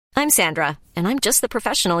I'm Sandra, and I'm just the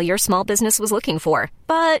professional your small business was looking for.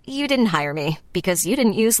 But you didn't hire me because you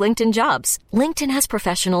didn't use LinkedIn Jobs. LinkedIn has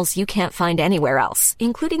professionals you can't find anywhere else,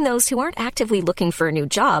 including those who aren't actively looking for a new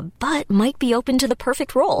job, but might be open to the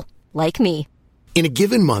perfect role, like me. In a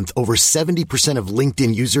given month, over 70% of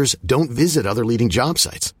LinkedIn users don't visit other leading job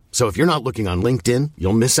sites. So if you're not looking on LinkedIn,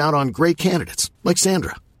 you'll miss out on great candidates like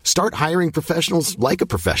Sandra. Start hiring professionals like a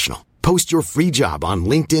professional. Post your free job on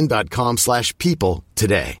linkedin.com/people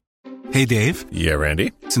today. Hey, Dave. Yeah,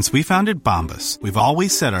 Randy. Since we founded Bombas, we've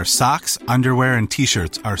always said our socks, underwear, and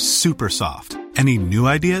T-shirts are super soft. Any new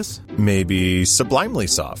ideas? Maybe sublimely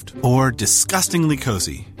soft. Or disgustingly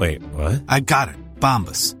cozy. Wait, what? I got it.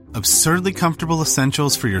 Bombas. Absurdly comfortable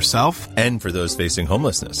essentials for yourself and for those facing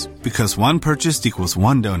homelessness. Because one purchased equals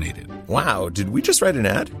one donated. Wow, did we just write an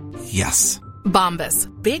ad? Yes. Bombas.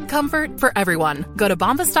 Big comfort for everyone. Go to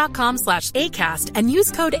bombas.com/ACAST and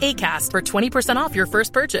use code ACAST for 20% off your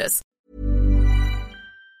first purchase.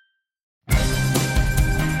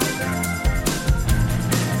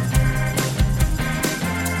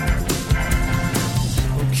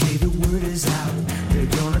 Okay, the word is out. They're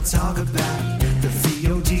gonna talk about the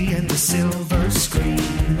VOD and the silver screen.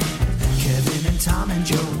 Kevin and Tom and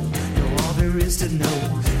Joe know all there is to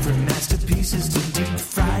know, from masterpieces to deep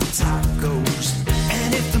fried tacos.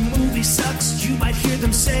 And if the movie sucks, you might hear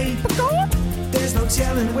them say, there's no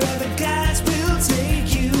telling where the guys will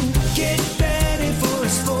take you. Get ready for a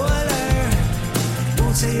spoiler.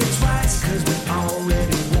 Won't say it twice, cause we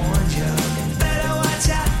already warned you. Better watch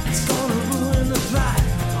out, it's gonna ruin the plot.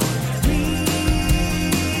 Real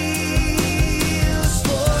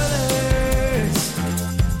spoilers.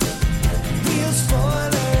 Real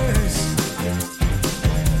spoilers.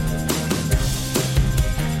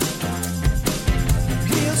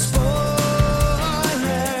 Real spoilers.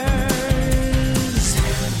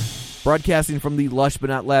 Broadcasting from the lush but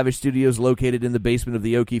not lavish studios located in the basement of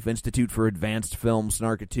the O'Keefe Institute for Advanced Film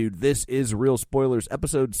Snarkitude, this is Real Spoilers,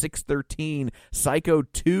 episode 613, Psycho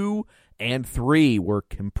 2 and 3. We're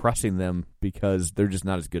compressing them because they're just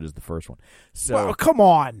not as good as the first one. So, well, come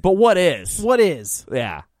on. But what is? What is?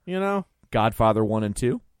 Yeah. You know? Godfather 1 and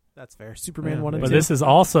 2. That's fair. Superman 1 and 2. But this is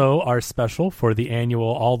also our special for the annual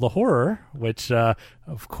All the Horror, which,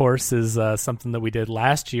 of course, is something that we did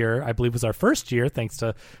last year. I believe was our first year, thanks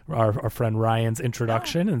to our friend Ryan's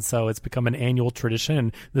introduction. And so it's become an annual tradition.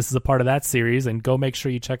 And this is a part of that series. And go make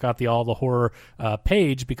sure you check out the All the Horror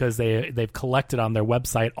page, because they've collected on their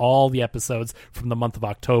website all the episodes from the month of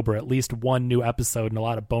October, at least one new episode and a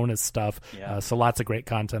lot of bonus stuff. Yeah. So lots of great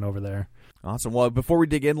content over there. Awesome. Well, before we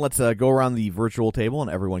dig in, let's go around the virtual table and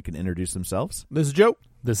everyone can introduce themselves. This is Joe.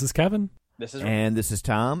 This is Kevin. This is And this is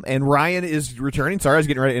Tom. And Ryan is returning. Sorry, I was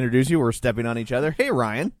getting ready to introduce you. We're stepping on each other. Hey,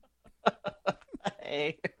 Ryan.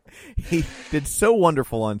 Hey. He did so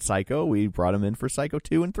wonderful on Psycho. We brought him in for Psycho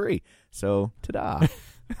 2 and 3. So, ta-da.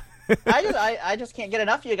 I just can't get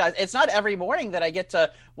enough of you guys. It's not every morning that I get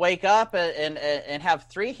to wake up and have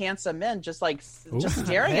three handsome men just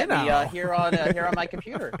staring at me here on my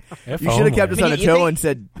computer. You should have kept us on a toe and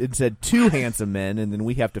said two handsome men, and then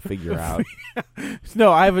we have to figure out.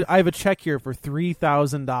 No, I have a check here for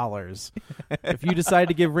 $3,000. If you decide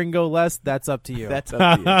to give Ringo less, that's up to you. That's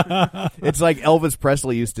up to you. It's like Elvis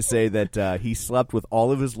Presley used to say that he slept with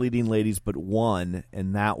all of his leading ladies but one,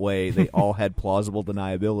 and that way they all had plausible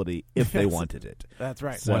deniability if they wanted it. That's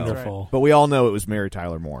right. So, wonderful. But we all know it was Mary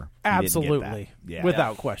Tyler Moore. Absolutely. Yeah.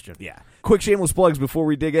 Without question. Yeah. Quick shameless plugs before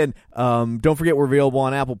we dig in. Don't forget we're available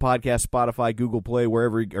on Apple Podcasts, Spotify, Google Play,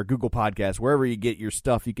 or Google Podcasts, wherever you get your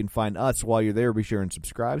stuff. You can find us. While you're there, be sure and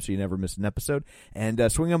subscribe so you never miss an episode. And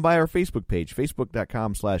swing on by our Facebook page,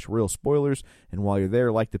 facebook.com/Real Spoilers. And while you're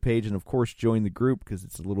there, like the page and, of course, join the group because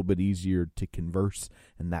it's a little bit easier to converse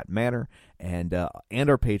in that manner. And our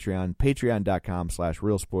Patreon,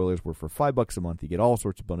 patreon.com/Real Spoilers, where for $5 a month you get all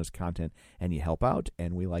sorts of bonus content and you help out,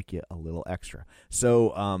 and we like you a little extra.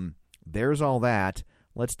 So there's all that.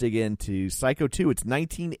 Let's dig into Psycho 2. It's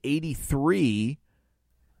 1983,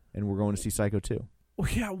 and we're going to see Psycho 2.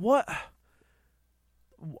 Yeah, what?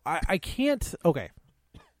 I can't. Okay.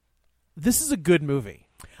 This is a good movie.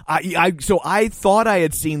 So I thought I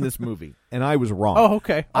had seen this movie, and I was wrong. Oh,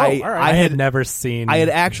 okay. all right. I had never seen. I had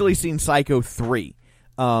actually seen Psycho 3,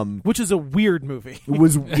 which is a weird movie. It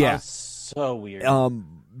was so weird.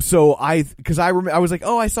 So I was like,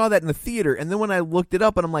 oh, I saw that in the theater, and then when I looked it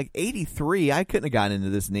up, and I'm like, 83. I couldn't have gotten into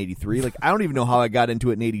this in 83. Like, I don't even know how I got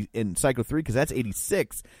into it in Psycho 3 because that's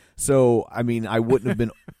 86. So I mean, I wouldn't have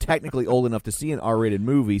been technically old enough to see an R-rated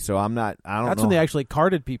movie. So I don't know. That's when they actually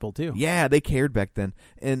carded people too. Yeah, they cared back then.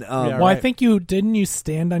 And well, I think didn't you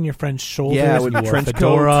stand on your friend's shoulders? Yeah, with a trench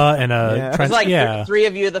fedora and a trench. It was like three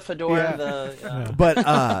of you, the fedora. Yeah. But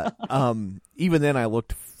even then, I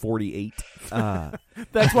looked 48.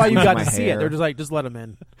 That's why you got to see it. They're just like, just let him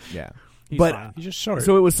in. Yeah. He's but fine. He's just short.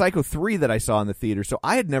 So it was Psycho 3 that I saw in the theater. So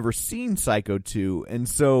I had never seen Psycho 2, and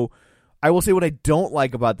so I will say what I don't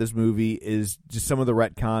like about this movie is just some of the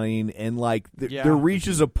retconning, and like there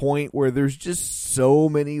reaches a point where there's just so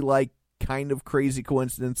many like kind of crazy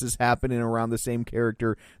coincidences happening around the same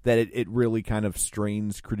character that it really kind of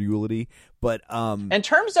strains credulity. But in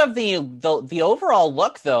terms of the overall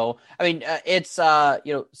look, though, I mean, it's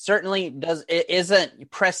certainly it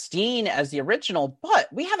isn't pristine as the original, but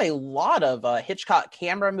we have a lot of Hitchcock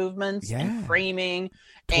camera movements and framing.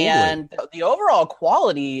 Totally. And the overall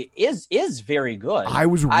quality is very good. I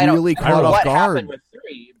was really caught off guard. What happened with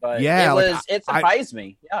 3, but it surprised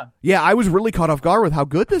me. Yeah, I was really caught off guard with how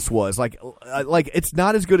good this was. Like it's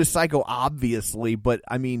not as good as Psycho, obviously, but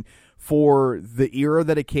I mean, for the era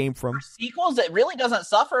that it came from. For sequels, it really doesn't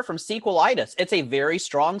suffer from sequelitis. It's a very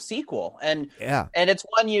strong sequel. And it's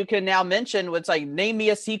one you can now mention. It's like, name me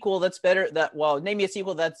a sequel that's better. Name me a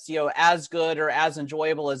sequel that's, as good or as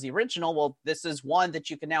enjoyable as the original. Well, this is one that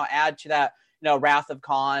you can now add to that, Wrath of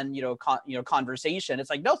Khan, conversation. It's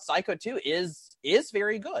like, no, Psycho 2 is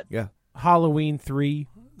very good. Yeah. Halloween 3.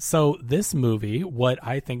 So this movie, what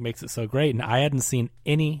I think makes it so great, and I hadn't seen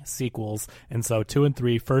any sequels, and so 2 and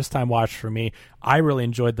 3, first time watch for me. I really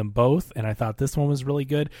enjoyed them both, and I thought this one was really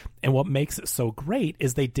good. And what makes it so great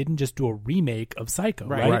is they didn't just do a remake of Psycho,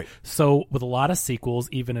 right? So with a lot of sequels,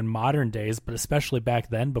 even in modern days, but especially back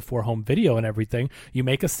then before home video and everything, you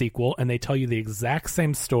make a sequel and they tell you the exact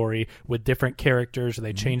same story with different characters, or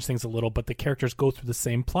they change things a little, but the characters go through the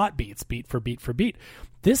same plot beats, beat for beat for beat.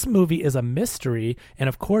 This movie is a mystery, and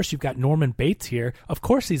of course you've got Norman Bates here. Of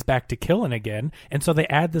course he's back to killing again, and so they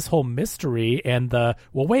add this whole mystery and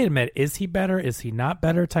wait a minute, is he better? Is he not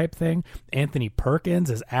better type thing? Anthony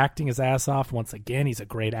Perkins is acting his ass off once again. He's a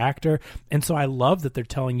great actor, and so I love that they're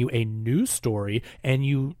telling you a new story, and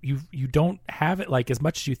you don't have it like as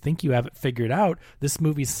much as you think you have it figured out. This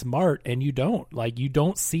movie's smart, and you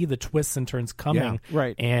don't see the twists and turns coming,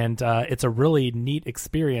 right? And it's a really neat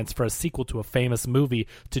experience for a sequel to a famous movie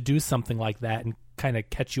to do something like that and kind of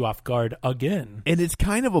catch you off guard again. And it's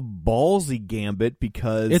kind of a ballsy gambit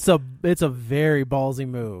because it's a very ballsy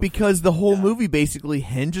move, because the whole movie basically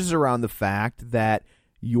hinges around the fact that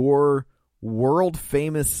your world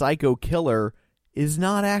famous psycho killer is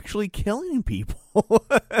not actually killing people.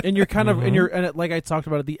 And you're kind of and like I talked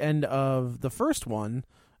about at the end of the first one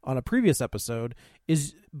on a previous episode,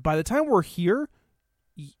 is by the time we're here,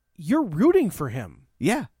 you're rooting for him.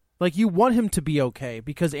 Yeah. Like, you want him to be okay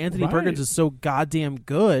because Anthony Perkins is so goddamn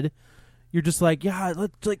good. You're just like,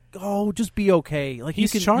 just be okay. Like,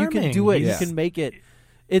 he's charming. You can do it. Yeah. You can make it.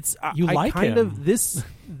 It's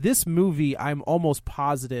this movie, I'm almost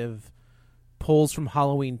positive pulls from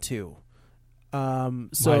Halloween 2. Why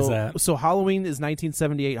is that? So Halloween is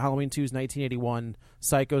 1978. Halloween 2 is 1981.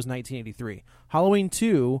 Psycho's 1983. Halloween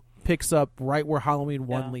 2 picks up right where Halloween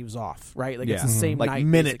 1 leaves off. Right, like it's the same night, like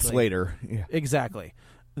minutes basically. later. Yeah. Exactly.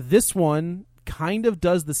 This one kind of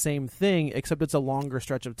does the same thing, except it's a longer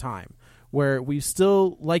stretch of time where we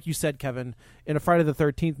still, like you said, Kevin, in a Friday the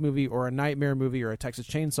 13th movie or a Nightmare movie or a Texas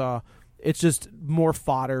Chainsaw, it's just more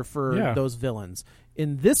fodder for those villains.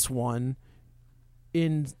 In this one,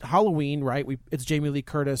 in Halloween, right, it's Jamie Lee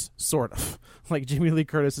Curtis, sort of. Like, Jamie Lee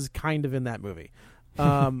Curtis is kind of in that movie.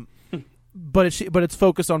 But it's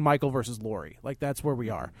focused on Michael versus Laurie. Like, that's where we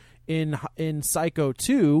are. In Psycho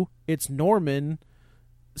 2, it's Norman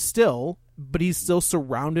still, but he's still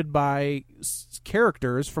surrounded by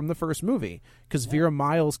characters from the first movie because Vera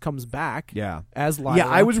Miles comes back as Lila. Yeah,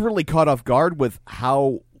 I was really caught off guard with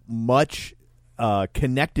how much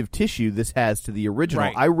connective tissue this has to the original.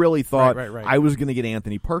 Right. I really thought Right. I was going to get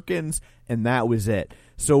Anthony Perkins, and that was it.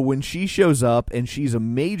 So when she shows up, and she's a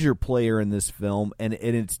major player in this film, and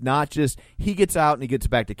it's not just he gets out and he gets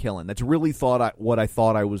back to killing. That's really what I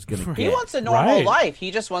thought I was going to get. He wants a normal life.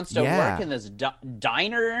 He just wants to work in this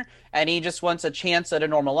diner, and he just wants a chance at a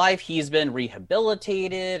normal life. He's been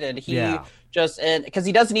rehabilitated, and he just because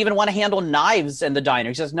he doesn't even want to handle knives in the diner.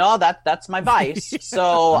 He says, "No, that's my vice."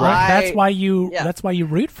 So that's why you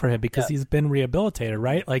root for him, because he's been rehabilitated,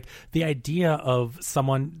 right? Like the idea of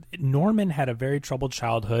someone. Norman had a very troubled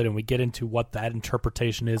childhood, and we get into what that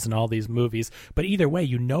interpretation is in all these movies. But either way,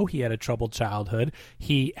 he had a troubled childhood.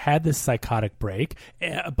 He had this psychotic break,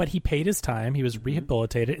 but he paid his time. He was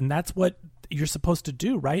rehabilitated, and that's what you're supposed to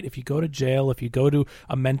do, right? If you go to jail, if you go to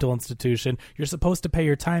a mental institution, you're supposed to pay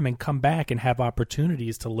your time and come back and have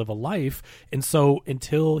opportunities to live a life. And so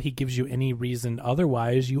until he gives you any reason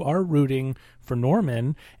otherwise, you are rooting for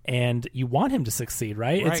Norman and you want him to succeed,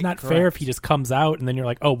 right? It's not fair if he just comes out and then you're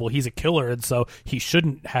like, oh, well, he's a killer, and so he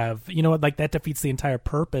shouldn't have, like that defeats the entire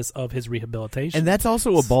purpose of his rehabilitation. And that's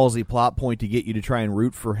also a ballsy plot point to get you to try and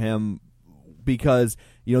root for him, because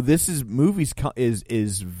this is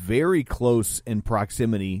is very close in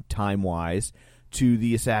proximity time wise to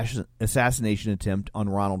the assassination attempt on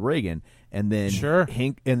Ronald Reagan, and then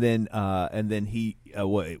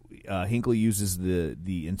Hinckley uses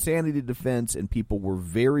the insanity defense, and people were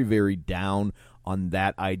very, very down on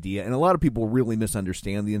that idea, and a lot of people really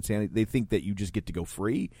misunderstand the insanity. They think that you just get to go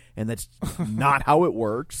free, and that's not how it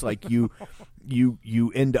works. Like you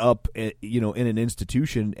end up in an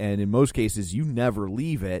institution, and in most cases you never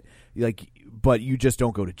leave it. But you just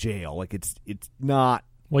don't go to jail. Like it's not.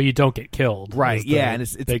 Well, you don't get killed, right? Yeah, and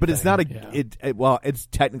it's not it's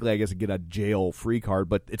technically, I guess, a get a jail free card,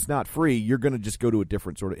 but it's not free. You're going to just go to a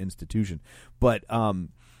different sort of institution. But a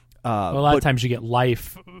lot of times you get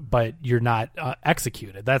life, but you're not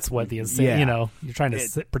executed. That's what the insane. You're trying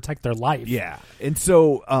to protect their life. Yeah, and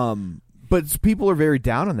so but people are very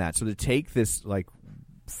down on that. So to take this,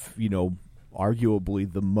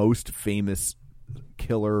 arguably the most famous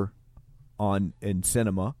killer in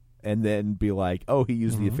cinema, and then be like, oh, he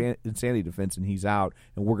used the insanity defense and he's out,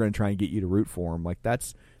 and we're going to try and get you to root for him. Like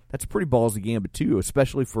that's a pretty ballsy gambit too,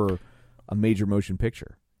 especially for a major motion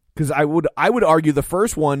picture. Because I would argue the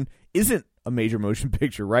first one isn't a major motion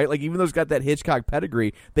picture, right? Like even though it's got that Hitchcock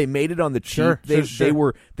pedigree, they made it on the cheap.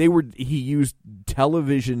 He used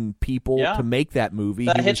television people to make that movie.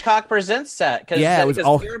 The Hitchcock Presents set, because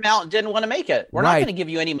Paramount didn't want to make it. We're not going to give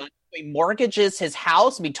you any money. He mortgages his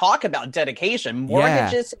house. We talk about dedication.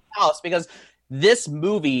 Mortgages his house because this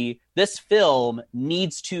film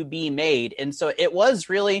needs to be made. And so it was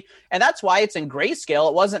really, and that's why it's in grayscale.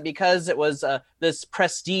 It wasn't because it was this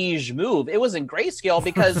prestige move. It was in grayscale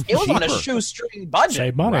because it was on a shoestring budget.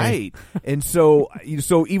 Save money. Right. And so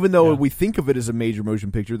even though we think of it as a major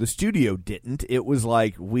motion picture, the studio didn't. It was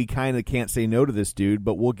like, we kind of can't say no to this dude,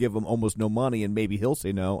 but we'll give him almost no money, and maybe he'll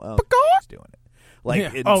say no. Oh, he's doing it.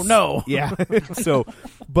 Oh no. Yeah. So,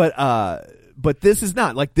 but this is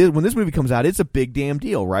not like this. When this movie comes out, it's a big damn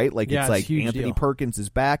deal, right? Like it's like Anthony Perkins is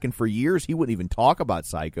back, and for years he wouldn't even talk about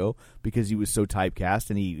Psycho because he was so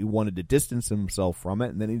typecast, and he wanted to distance himself from it.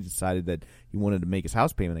 And then he decided that he wanted to make his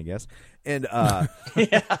house payment, I guess. And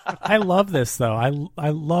I love this though. I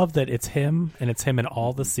love that it's him, and it's him in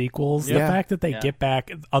all the sequels. The fact that they get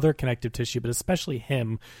back other connective tissue, but especially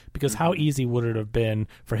him, because how easy would it have been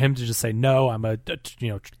for him to just say, no, I'm a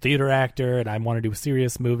theater actor and I want to do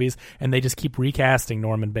serious movies, and they just keep recasting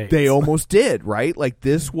Norman Bates. They almost did, right? Like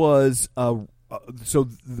this was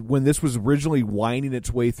when this was originally winding its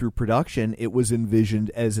way through production, it was envisioned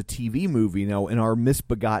as a TV movie. Now, in our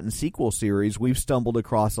Misbegotten sequel series, we've stumbled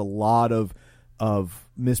across a lot of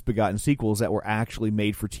misbegotten sequels that were actually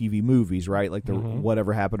made for TV movies, right? Like the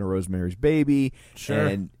Whatever Happened to Rosemary's Baby,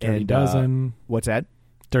 and Dirty Dozen. What's that?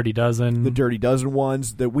 Dirty Dozen. The Dirty Dozen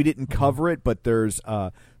ones that we didn't cover it, but there's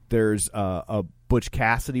a Butch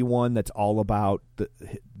Cassidy one that's all about the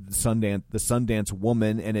Sundance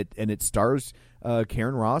Woman, and it stars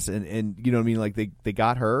Karen Ross, and you know what I mean, like they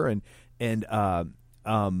got her, and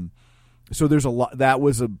so there's a lot. That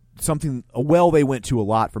was they went to a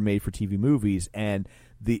lot for made for TV movies, and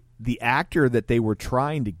the actor that they were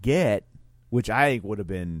trying to get, which I think would have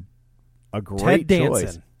been a great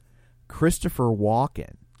choice, Christopher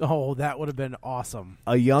Walken. Oh, that would have been awesome.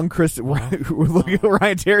 A young Christopher. We're looking at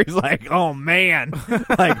Ryan Terry's like, oh man,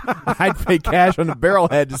 like I'd pay cash on the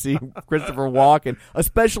barrelhead to see Christopher Walken,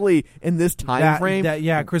 especially in this time frame.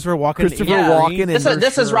 Christopher Walken. Walken.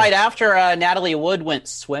 This is right after Natalie Wood went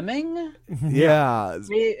swimming. Yeah.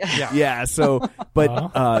 So,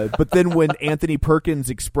 but then when Anthony Perkins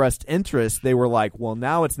expressed interest, they were like, well,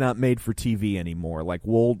 now it's not made for TV anymore. Like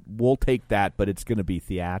we'll take that, but it's going to be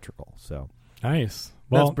theatrical. So nice.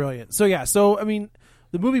 Well, that's brilliant. So I mean,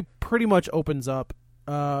 the movie pretty much opens up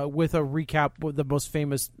with a recap with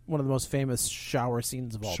one of the most famous shower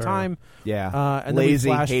scenes of all time. Yeah, and lazy.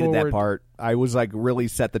 Then we hated forward. That part. I was like really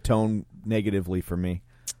set the tone negatively for me.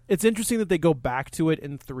 It's interesting that they go back to it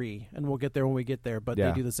in 3, and we'll get there when we get there, but Yeah.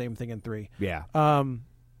 they do the same thing in 3. Yeah.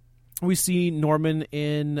 We see Norman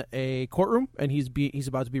in a courtroom, and he's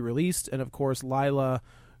about to be released, and of course Lila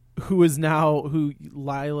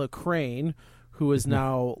Crane, who is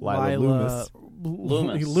now Lila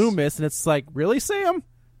Loomis, and it's like, really, Sam?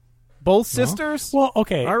 Both sisters? Well,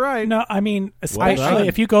 okay. All right. No, I mean, Well done. especially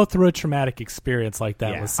if you go through a traumatic experience like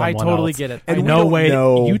that with I someone totally else, get it. And I we know don't way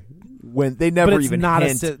know you when they never but it's even not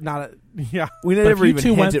hint. yeah. We But never you even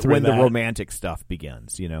two went hint at through when the that. romantic stuff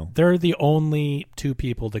begins. You know. they're the only two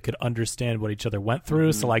people that could understand what each other went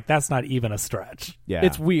through. So, like, that's not even a stretch. Yeah.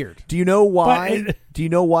 It's weird. Do you know why? But Do you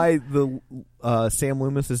know why the Sam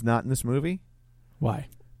Loomis is not in this movie? Why?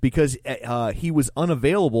 Because he was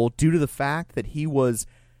unavailable due to the fact that he was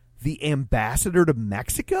the ambassador to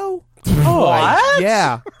Mexico. What?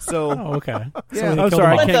 Yeah. So Oh, okay. Yeah. So they I'm killed sorry, them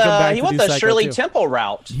I all. can't come back He to went do the Psycho Shirley 2. Temple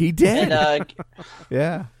route. he did. And,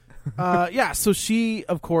 Yeah. Yeah, so she,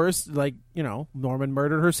 of course, like, Norman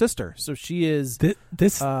murdered her sister. So she is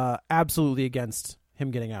This absolutely against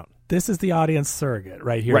him getting out. This is the audience surrogate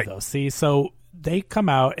right here, Right. though. See, so they come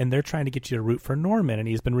out and they're trying to get you to root for Norman, and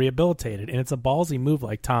he's been rehabilitated, and it's a ballsy move,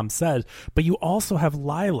 like Tom said. But you also have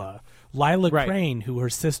Lila Right. Crane, who her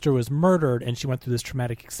sister was murdered, and she went through this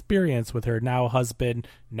traumatic experience with her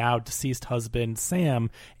now deceased husband, Sam.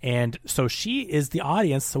 And so she is the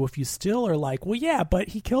audience. So if you still are like, well, yeah, but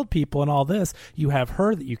he killed people and all this, you have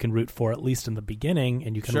her that you can root for, at least in the beginning,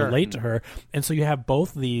 and you can Sure. relate to her. And so you have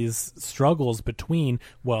both these struggles between,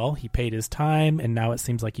 well, he paid his time, and now it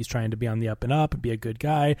seems like he's trying to be on the up and up and be a good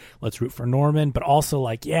guy. Let's root for Norman. But also,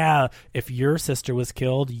 like, yeah, if your sister was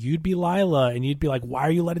killed, you'd be Lila, and you'd be like, why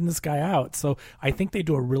are you letting this guy out? So I think they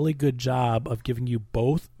do a really good job of giving you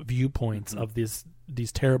both viewpoints of these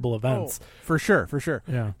terrible events. For sure.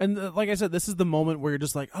 Yeah. And like I said, this is the moment where you're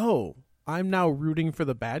just like, oh, I'm now rooting for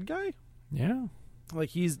the bad guy? Yeah. Like,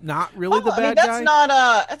 he's not really the I bad mean,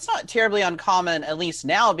 guy? that's not terribly uncommon, at least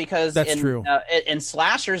now, because That's true. In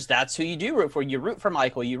slashers, that's who you do root for. You root for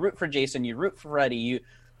Michael, you root for Jason, you root for Freddy.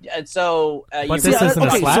 But You this isn't a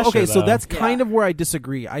slasher, so though. that's kind of where I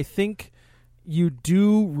disagree. I think you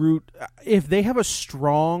do root if they have a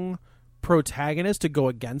strong protagonist to go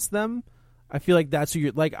against them. I feel like that's who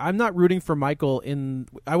you're like. I'm not rooting for Michael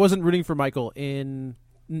I wasn't rooting for Michael in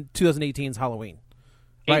 2018's Halloween,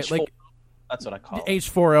 right? H4, like that's what I call it.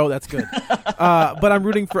 H40. That's good. But I'm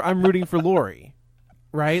rooting for Laurie,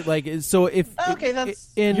 right? Like, so if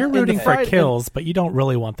you're rooting for kills, but you don't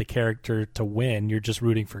really want the character to win. You're just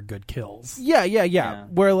rooting for good kills. Yeah.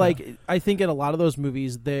 Where I think in a lot of those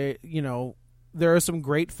movies, there are some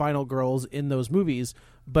great final girls in those movies,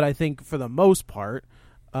 but I think for the most part,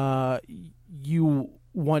 you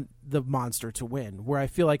want the monster to win. Where I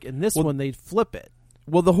feel like in this one they flip it.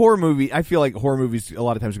 Well, the horror movie, I feel like horror movies a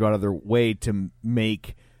lot of times go out of their way to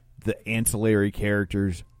make the ancillary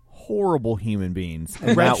characters horrible human beings.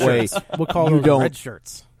 And Red that way, shirts. We'll call you them don't, red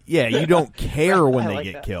shirts. Yeah, you don't care when I they like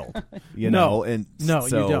get that. killed. You know, and No,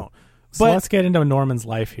 so, you don't. So But let's get into Norman's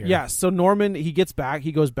life here. yeah, so Norman, he goes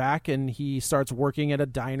back and he starts working at a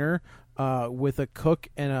diner with a cook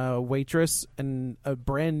and a waitress, and a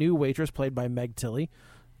brand new waitress played by Meg Tilly.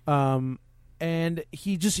 And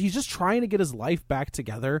he's just trying to get his life back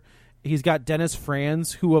together. He's got Dennis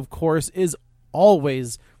Franz, who of course is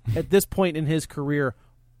always at this point in his career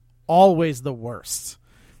always the worst.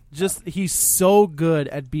 Just he's so good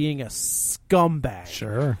at being a scumbag.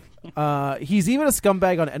 Sure. He's even a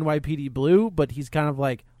scumbag on NYPD Blue, but he's kind of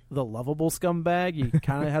like the lovable scumbag. He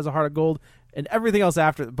kind of has a heart of gold, and everything else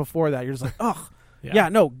before that, you're just like, ugh, yeah,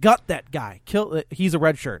 no, gut that guy, kill. He's a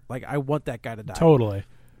red shirt. Like, I want that guy to die. Totally.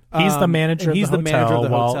 He's the manager of he's the the manager hotel of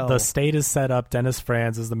the while hotel. the state is set up. Dennis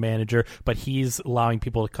Franz is the manager, but he's allowing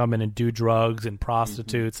people to come in and do drugs and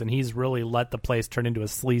prostitutes, and he's really let the place turn into a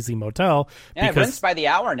sleazy motel. Yeah, it because, rents by the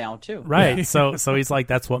hour now too. Right. So he's like,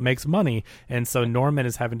 that's what makes money. And so Norman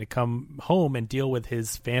is having to come home and deal with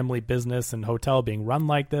his family business and hotel being run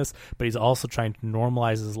like this, but he's also trying to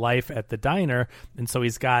normalize his life at the diner. And so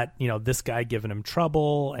he's got, this guy giving him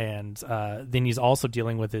trouble, and then he's also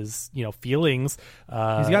dealing with his, feelings.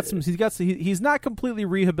 He's not completely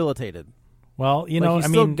rehabilitated. Well, He's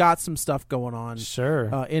still got some stuff going on.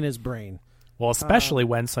 Sure. In his brain. Well, especially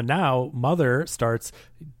so now Mother starts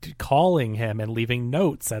calling him and leaving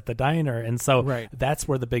notes at the diner. And so that's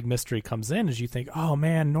where the big mystery comes in, is you think, oh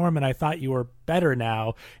man, Norman, I thought you were better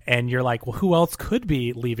now. And you're like, well, who else could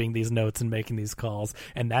be leaving these notes and making these calls?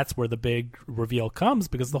 And that's where the big reveal comes,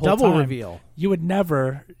 because the whole Double time reveal. you would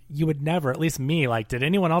never, at least me, like, did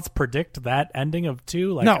anyone else predict that ending of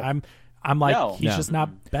 2? Like, No. I'm like, No. he's just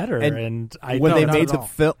not better. And I when don't they know. made the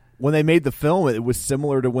film. when they made the film, it was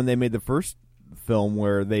similar to when they made the first film,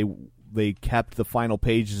 where they kept the final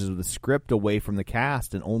pages of the script away from the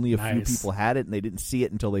cast, and only a few people had it, and they didn't see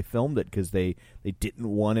it until they filmed it because they didn't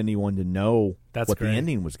want anyone to know what the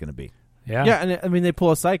ending was going to be. Yeah, and I mean, they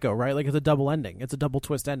pull a Psycho, right? Like, it's a double ending. It's a double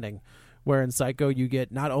twist ending, where in Psycho you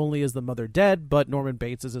get not only is the mother dead, but Norman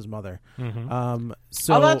Bates is his mother. Mm-hmm.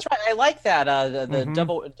 So that's right. I like that the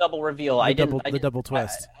double reveal. The double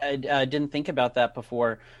twist. I didn't think about that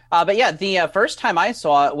before. But yeah, the first time I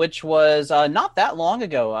saw it, which was not that long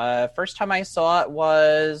ago. First time I saw it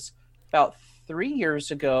was about 3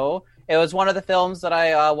 years ago. It was one of the films that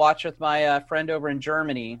I watch with my friend over in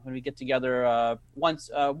Germany when we get together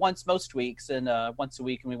once most weeks, and once a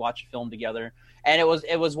week, and we watch a film together. And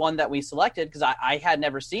it was one that we selected because I had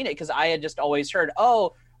never seen it, because I had just always heard,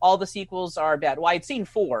 oh, all the sequels are bad. Well, I'd seen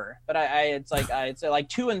 4, but it's like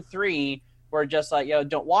 2 and 3 were just like,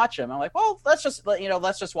 don't watch them. I'm like, well, let's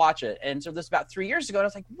just watch it. And so this about 3 years ago, and I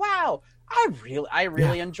was like, wow, I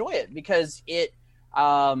really enjoy it, because it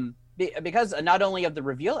because not only of the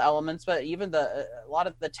reveal elements, but even a lot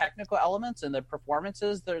of the technical elements and the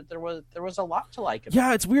performances, there was a lot to like about it.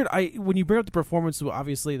 Yeah, it's weird. When you bring up the performance,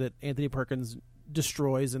 obviously, that Anthony Perkins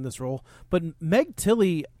destroys in this role, but Meg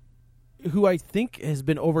Tilly, who I think has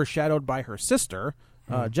been overshadowed by her sister,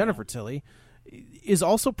 Jennifer Tilly, is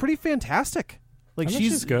also pretty fantastic. Like,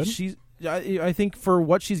 she's good. I think for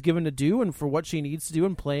what she's given to do and for what she needs to do,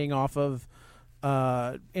 and playing off of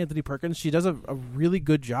Anthony Perkins, she does a really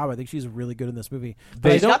good job. I think she's really good in this movie.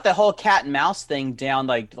 But she's got the whole cat and mouse thing down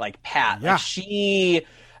like pat. Yeah. Like,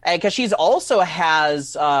 because she's also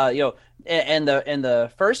has in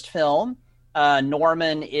the first film,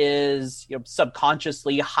 Norman is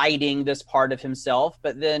subconsciously hiding this part of himself,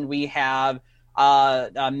 but then we have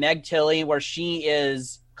Meg Tilly, where she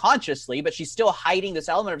is consciously, but she's still hiding this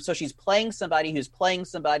element of, so she's playing somebody who's playing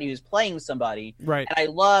somebody who's playing somebody. Right. And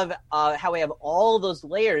I love how we have all those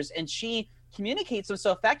layers, and she communicates them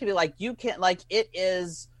so effectively. Like, you can't, like, it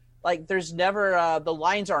is like there's never the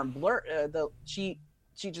lines aren't blurred. She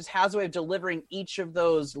just has a way of delivering each of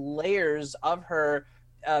those layers of her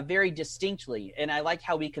very distinctly, and I like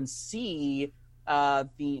how we can see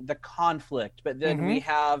the conflict, but then we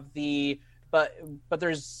have the but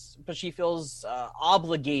she feels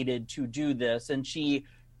obligated to do this, and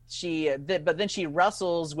but then she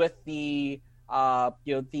wrestles with the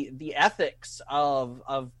the ethics of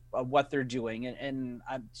what they're doing, and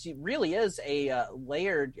she really is a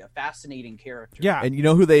layered, fascinating character. Yeah, and you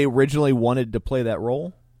know who they originally wanted to play that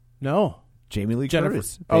role? No. Jamie Lee Jennifer.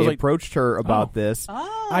 Curtis. They approached her about this.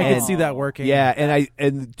 I can see that working. Yeah,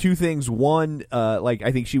 and two things. One,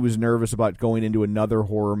 I think she was nervous about going into another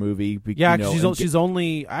horror movie. Yeah, she's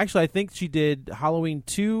only actually. I think she did Halloween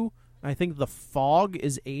 2. I think The Fog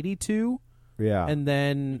is 82. Yeah, and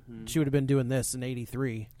then she would have been doing this in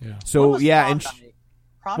 83. Yeah. So and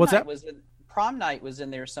Prom Night was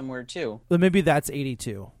in there somewhere too. Well, maybe that's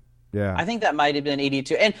 82. Yeah, I think that might have been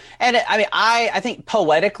 82, and I mean, I think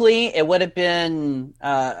poetically it would have been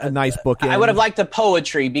a nice book. I would have liked the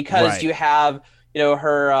poetry, because you have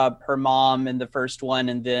her mom in the first one,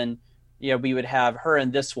 and then we would have her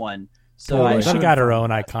in this one. So she got her own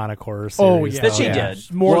iconic horror series. Oh yeah, that she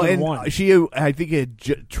did more than one. I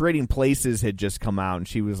think Trading Places had just come out, and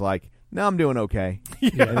she was like, no, I'm doing okay.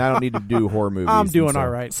 And I don't need to do horror movies. I'm doing all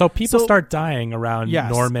right. So people start dying around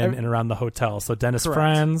Norman and around the hotel. So Dennis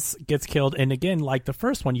Franz gets killed. And again, like the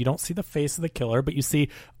first one, you don't see the face of the killer, but you see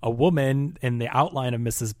a woman in the outline of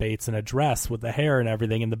Mrs. Bates in a dress with the hair and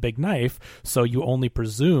everything and the big knife. So you only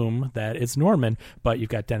presume that it's Norman. But you've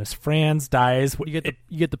got Dennis Franz dies. You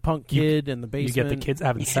get the punk kid in the basement. You get the kids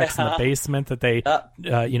having sex in the basement that they,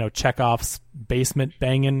 Chekhov's basement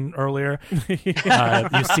banging earlier. You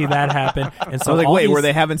see that happen. And so I was like, wait, were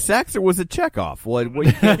they having sex or was it Chekhov? What?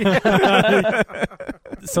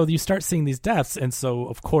 So you start seeing these deaths, and so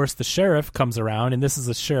of course the sheriff comes around, and this is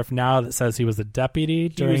a sheriff now that says he was a deputy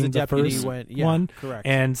during the first one. Correct.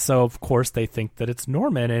 And so of course they think that it's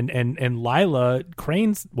Norman, and Lila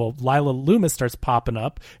Loomis starts popping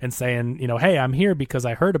up and saying, hey, I'm here because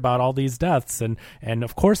I heard about all these deaths, and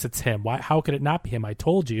of course it's him. Why? How could it not be him? I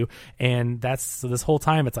told you. And so this whole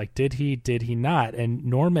time it's like, did he not? And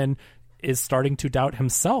Norman is starting to doubt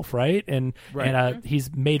himself, right? And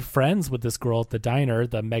he's made friends with this girl at the diner,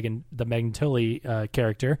 the Megan Tilly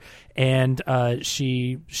character, and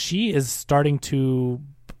she is starting to,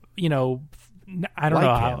 I don't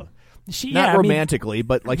know how. Not romantically,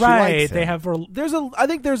 but like she likes him. They have. I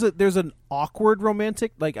think there's an awkward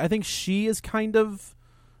romantic. Like I think she is kind of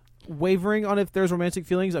wavering on if there's romantic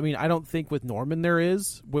feelings. I mean, I don't think with Norman there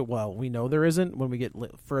is. Well, we know there isn't when we get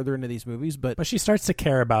further into these movies, but she starts to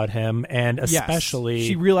care about him, and especially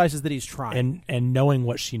she realizes that he's trying, and knowing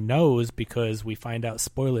what she knows, because we find out,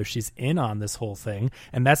 spoiler, she's in on this whole thing,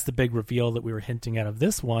 and that's the big reveal that we were hinting at of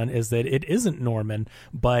this one, is that it isn't Norman,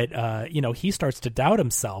 but he starts to doubt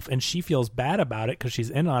himself, and she feels bad about it because she's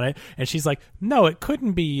in on it, and she's like, no, it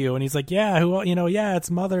couldn't be you, and he's like, yeah,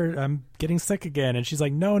 it's Mother, I'm getting sick again, and she's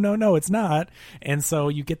like, no, it's not. And so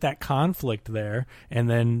you get that conflict there, and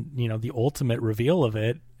then the ultimate reveal of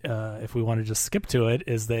it, if we want to just skip to it,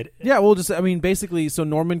 is that basically, so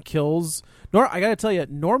Norman kills I gotta tell you,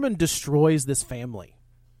 Norman destroys this family.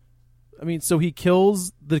 I mean, so he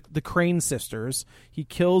kills the Crane sisters. He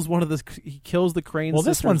kills the Crane sisters. Well,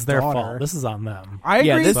 this one's their daughter. fault. This is on them. I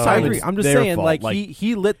agree. I agree. I'm just saying, fault.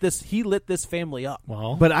 He lit this family up.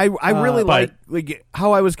 Well, but I really like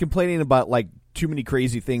how I was complaining about too many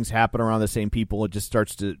crazy things happen around the same people. It just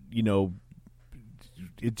starts to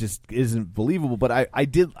it just isn't believable. But I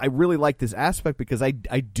really like this aspect because I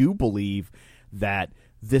do believe that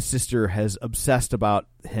this sister has obsessed about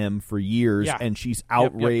him for years, and she's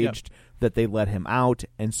outraged that they let him out,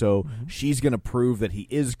 and so she's going to prove that he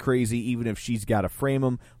is crazy, even if she's got to frame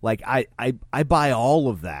him. I buy all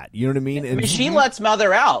of that. You know what I mean? And she lets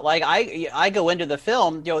Mother out. I go into the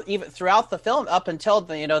film, even throughout the film up until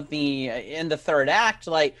in the third act,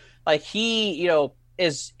 he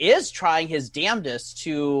is trying his damnedest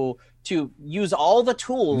to use all the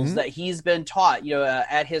tools that he's been taught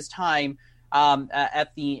at his time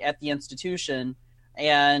at the institution,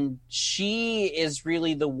 and she is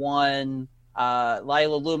really the one,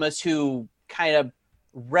 Lila Loomis, who kind of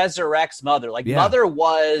resurrects Mother. Mother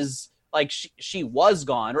was she was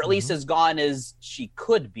gone, or at least as gone as she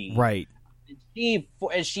could be. Right.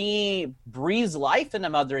 She breathes life into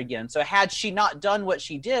Mother again. So had she not done what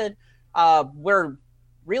she did, where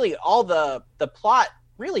really all the plot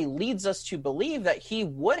really leads us to believe that he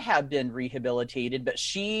would have been rehabilitated, but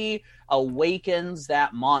she awakens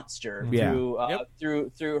that monster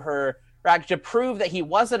through her. To prove that he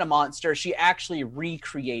wasn't a monster, she actually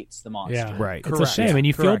recreates the monster. Yeah, right. It's a shame, and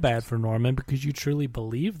you feel bad for Norman because you truly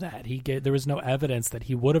believe that there was no evidence that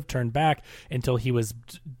he would have turned back until he was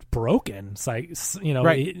broken. It's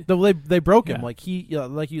right. They broke him.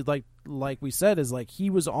 Like we said, is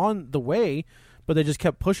he was on the way, but they just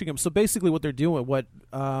kept pushing him. So basically, what they're doing, what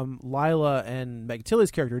Lila and Meg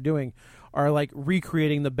Tilly's character are doing, are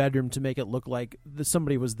recreating the bedroom to make it look like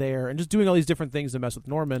somebody was there, and just doing all these different things to mess with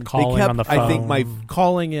Norman. Calling on the phone.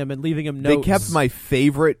 Calling him and leaving him notes. They kept my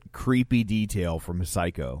favorite creepy detail from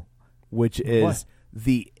Psycho, which is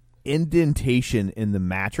the indentation in the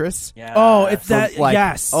mattress. Yeah. Oh, it's that.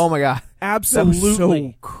 Yes. Oh my god.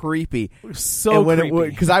 Absolutely. So creepy. So creepy.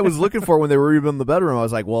 Because I was looking for it when they were rebuilding the bedroom. I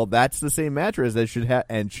was like, well, that's the same mattress that should have,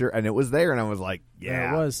 and it was there, and I was like,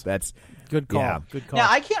 yeah, it was. That's good call. Yeah. Good call.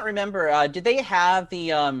 Now I can't remember. Did they have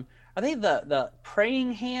the are they the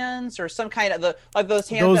praying hands or some kind of those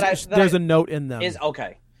hands? There's a note in them. Is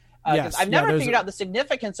okay. Yes, I've never figured out the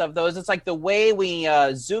significance of those. It's the way we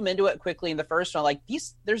zoom into it quickly in the first one.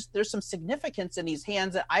 There's some significance in these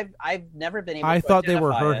hands that I've never been able to thought they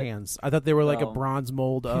were her it. hands. I thought they were a bronze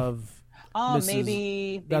mold of Mrs.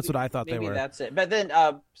 Maybe that's what I thought they were. That's it. But then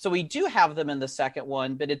so we do have them in the second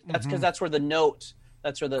one, but that's because that's where the note.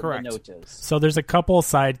 That's where the note is. So there's a couple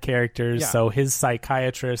side characters. Yeah. So his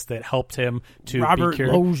psychiatrist that helped him to Robert be cured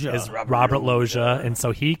Loggia. is Robert Loggia, and so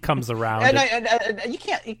he comes around.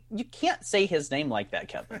 And you can't say his name like that,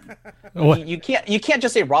 Kevin. You can't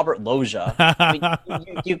just say Robert Loggia.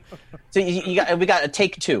 We got a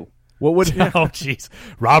take two. What would? Oh, jeez,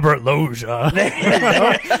 Robert Loggia.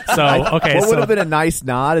 What would have been a nice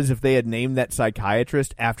nod is if they had named that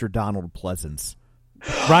psychiatrist after Donald Pleasance.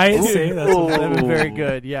 Right? See, that's that would be very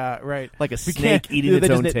good. Yeah, right. Like a snake eating its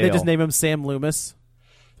own tail. They just name him Sam Loomis.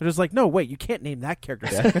 They're just like, no, wait, you can't name that character.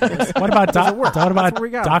 What about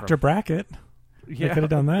Dr. Brackett? Yeah. They could have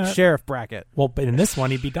done that. Sheriff Brackett. Well, but in this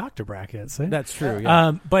one, he'd be Dr. Brackett. See? That's true.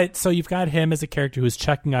 Yeah. But so you've got him as a character who's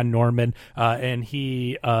checking on Norman, and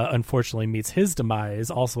he unfortunately meets his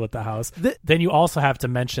demise also at the house. Then you also have to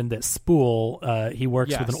mention that Spool, he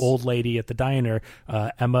works with an old lady at the diner,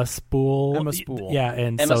 Emma Spool. Emma Spool. Yeah,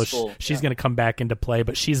 and Emma so she's going to come back into play,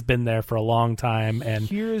 but she's been there for a long time. And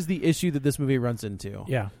here's the issue that this movie runs into.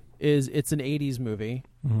 Yeah. It's an 80s movie.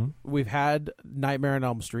 Mm-hmm. We've had Nightmare on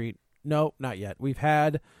Elm Street. No, not yet. We've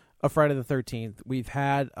had a Friday the 13th. We've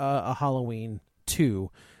had a Halloween 2,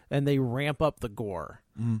 and they ramp up the gore.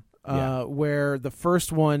 Where the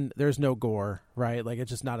first one, there's no gore, right? It's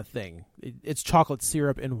just not a thing. It's chocolate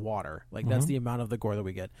syrup and water. That's the amount of the gore that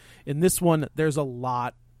we get. In this one, there's a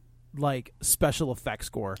lot like special effects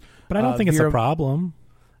score. But I don't think it's a problem.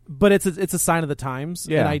 But it's a sign of the times,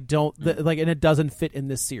 and I don't and it doesn't fit in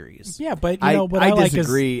this series. Yeah, but what I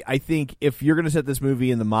disagree. Like I think if you're going to set this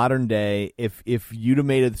movie in the modern day, if you'd have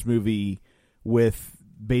made this movie with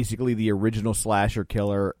basically the original slasher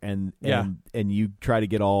killer, and you try to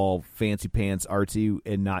get all fancy pants artsy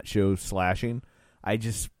and not show slashing,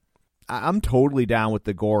 I'm totally down with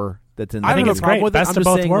the gore that's in. I think it's great. Best I'm of just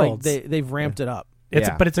both saying, worlds. Like, they've ramped it up.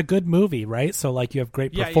 But it's a good movie, right? So like you have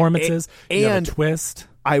great performances, you have a twist.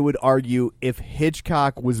 I would argue if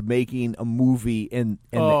Hitchcock was making a movie in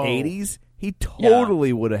the 80s, he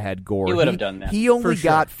totally would have had gore. He would have done that. He only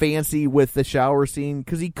got fancy with the shower scene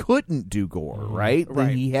because he couldn't do gore, right?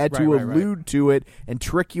 He had to allude to it and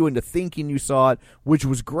trick you into thinking you saw it, which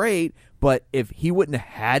was great. But if he wouldn't have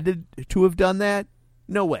had to have done that,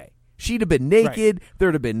 no way. She'd have been naked. Right.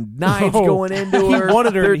 There'd have been knives going into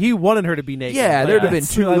her. He wanted her to be naked. Yeah, there'd have been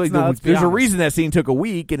two. There's a reason that scene took a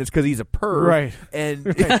week, and it's because he's a perv. Right. And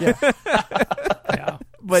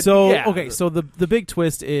But so the big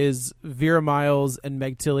twist is Vera Miles and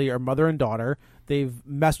Meg Tilly are mother and daughter. They've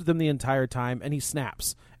messed with him the entire time, and he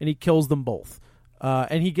snaps and he kills them both.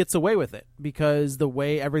 And he gets away with it because the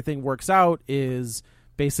way everything works out is.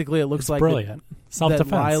 Basically, it looks like brilliant.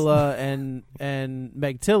 Self-defense. That Lila and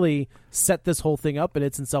Meg Tilly set this whole thing up, and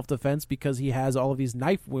it's in self-defense because he has all of these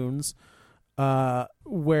knife wounds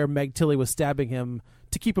where Meg Tilly was stabbing him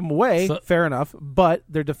to keep him away. Fair enough, but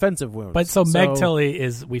they're defensive wounds. But so Meg Tilly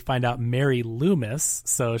is, we find out, Mary Loomis,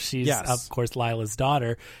 so she's, of course, Lila's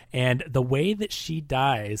daughter, and the way that she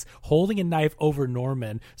dies, holding a knife over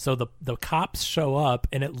Norman, so the cops show up,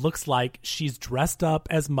 and it looks like she's dressed up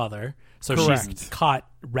as Mother. So she's caught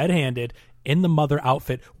red-handed in the Mother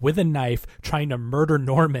outfit with a knife trying to murder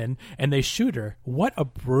Norman, and they shoot her. What a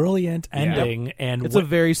brilliant ending. Yep. And it's a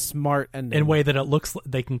very smart ending. In a way that it looks like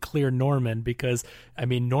they can clear Norman because, I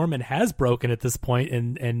mean, Norman has broken at this point,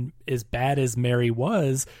 and as bad as Mary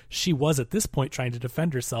was, she was at this point trying to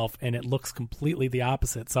defend herself, and it looks completely the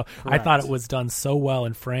opposite. So I thought it was done so well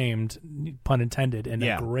and framed, pun intended, in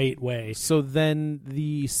a great way. So then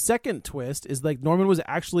the second twist is like Norman was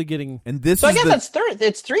actually getting... And this so I guess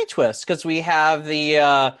it's three twists because we have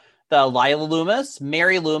the Lila Loomis,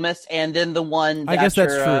 Mary Loomis, and then the one. I guess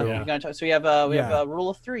that's true. So we have a rule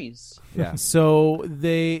of threes. Yeah. So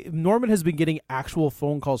Norman has been getting actual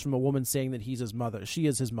phone calls from a woman saying that he's his mother. She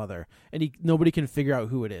is his mother, and nobody can figure out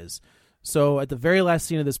who it is. So at the very last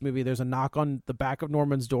scene of this movie, there's a knock on the back of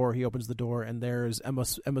Norman's door. He opens the door, and there's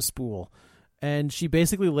Emma Spool. And she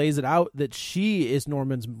basically lays it out that she is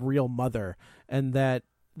Norman's real mother, and that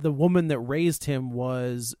the woman that raised him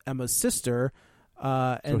was Emma's sister.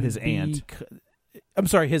 So his aunt. I'm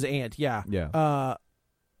sorry, his aunt, yeah. Yeah.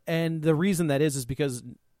 And the reason that is because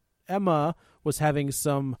Emma was having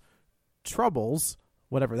some troubles,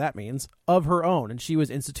 whatever that means, of her own, and she was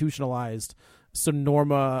institutionalized. So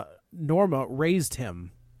Norma raised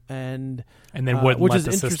him. And then wouldn't let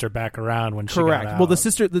the sister back around when she got out. Well, the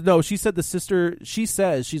sister, she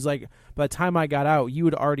says, she's like, by the time I got out, you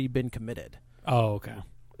had already been committed. Oh, okay.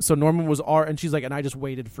 So Norman was and she's like, and I just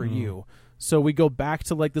waited for you. So we go back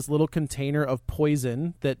to like this little container of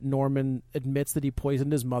poison that Norman admits that he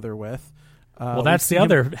poisoned his mother with. Well, that's the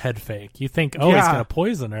other head fake. You think, he's going to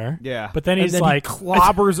poison her. Yeah. But then he's he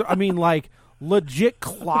clobbers, I mean, like, legit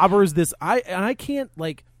clobbers this. I can't,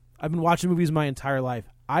 like, I've been watching movies my entire life.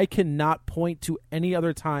 I cannot point to any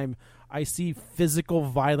other time I see physical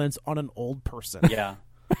violence on an old person. Yeah.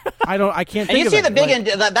 I can't. And think you see of the big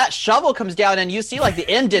that shovel comes down, and you see like the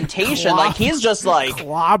indentation. Like he's just like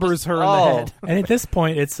clobbers her in the head. And at this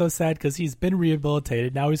point, it's so sad because he's been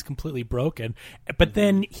rehabilitated. Now he's completely broken. But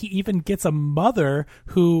then he even gets a mother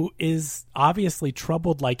who is obviously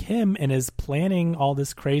troubled like him and is planning all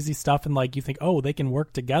this crazy stuff. And like you think, they can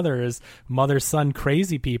work together as mother son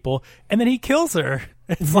crazy people. And then he kills her.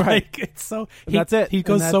 It's like it's so. That's it. He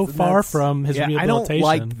goes so far from his rehabilitation. I don't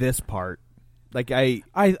like this part. Like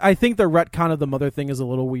I think the retcon of the mother thing is a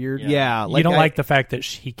little weird. Yeah, like you don't like the fact that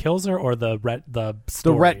he kills her, or the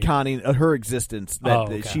story? The retconning of her existence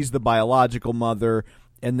that she's the biological mother,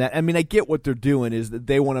 and that I mean I get what they're doing is that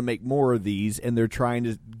they want to make more of these, and they're trying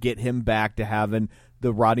to get him back to having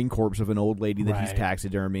the rotting corpse of an old lady that he's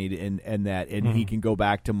taxidermied, and he can go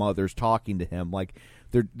back to mothers talking to him. Like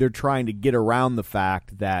they're trying to get around the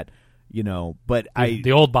fact that. But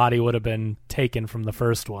the old body would have been taken from the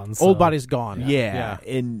first one. So. Old body's gone. Yeah.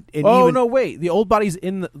 And no, wait. The old body's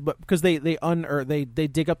in because they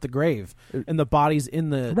dig up the grave and the body's in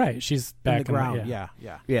the She's back in the ground.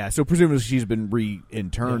 Yeah. So presumably she's been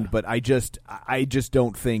reinterred, but I just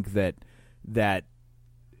don't think that.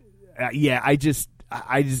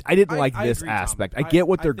 I didn't like this agree, aspect. Tom. I get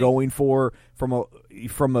what they're think... going for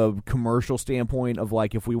from a commercial standpoint of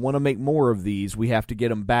like, if we want to make more of these, we have to get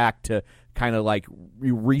them back to kind of like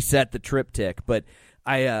reset the triptych. But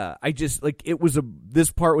I just like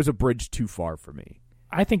this part was a bridge too far for me.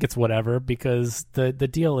 I think it's whatever, because the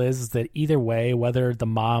deal is that either way, whether the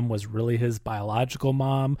mom was really his biological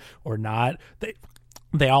mom or not,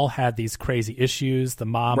 they all had these crazy issues. The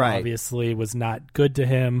mom obviously was not good to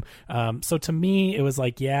him. So to me, it was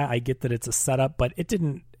like, yeah, I get that it's a setup, but it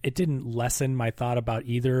didn't lessen my thought about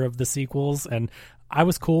either of the sequels. And I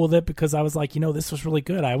was cool with it because I was like, this was really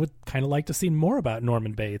good. I would kind of like to see more about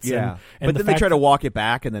Norman Bates. Yeah. And but then they try to walk it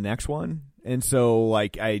back in the next one. And so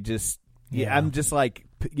like, I'm just like,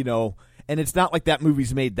 and it's not like that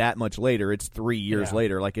movie's made that much later. It's 3 years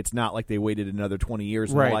later. Like, it's not like they waited another 20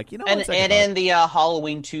 years and they're like, and in the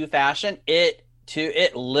Halloween 2 fashion, it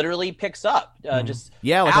literally picks up just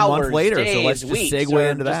like hours, a month later. Days, so let's just weeks,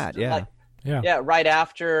 segue into that. Right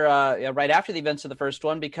after the events of the first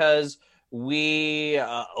one, because we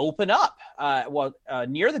open up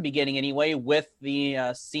near the beginning anyway with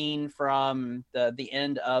the scene from the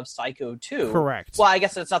end of Psycho 2. Correct. Well, I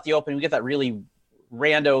guess it's not the opening. We get that really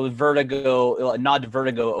rando Vertigo, nod to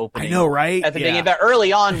Vertigo opening. I know, right? At the beginning, but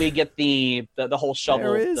early on we get the whole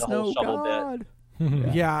shovel. There is the whole no shovel God.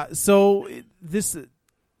 bit. Yeah. So this,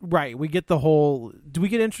 we get the whole. Do we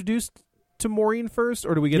get introduced to Maureen first,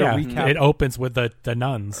 or do we get a recap? It opens with the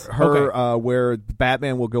nuns. Where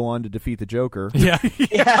Batman will go on to defeat the Joker. Yeah.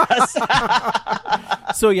 Yes.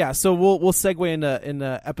 So we'll segue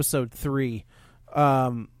into episode 3.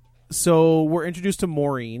 So we're introduced to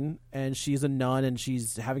Maureen, and she's a nun, and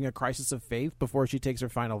she's having a crisis of faith before she takes her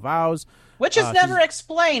final vows, which is never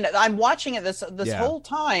explained. I'm watching it this whole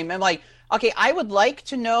time. I'm like, okay, I would like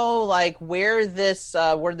to know like where this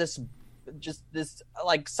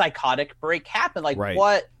like psychotic break happened. Like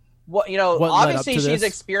what obviously she's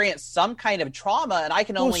experienced some kind of trauma, and I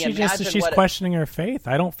can only imagine she's questioning her faith.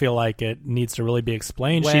 I don't feel like it needs to really be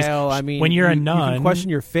explained. Well, when you're a nun, you can question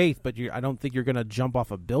your faith, but I don't think you're going to jump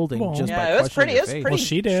off a building just by questioning your faith. Pretty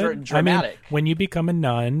she did. Dramatic. I mean, when you become a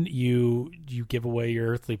nun, you give away your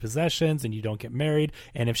earthly possessions and you don't get married.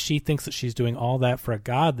 And if she thinks that she's doing all that for a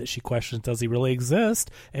God that she questions, does he really exist?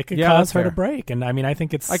 It could cause her to break. And I mean, I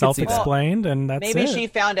think it's self-explained, and that's maybe it. She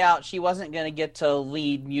found out she wasn't going to get to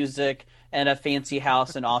lead music and a fancy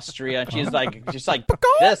house in Austria, and she's like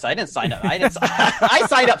this. I didn't sign up. I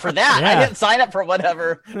signed up for that. I didn't sign up for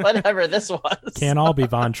whatever this was. Can't all be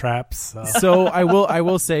Von Trapps. So I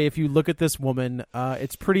will say, if you look at this woman,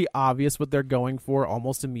 it's pretty obvious what they're going for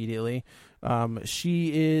almost immediately.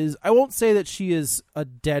 She is. I won't say that she is a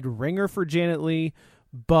dead ringer for Janet Leigh,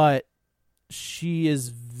 but she is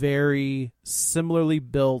very similarly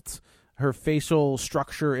built. Her facial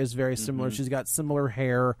structure is very similar. Mm-hmm. She's got similar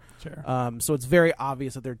hair. Sure. So it's very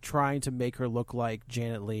obvious that they're trying to make her look like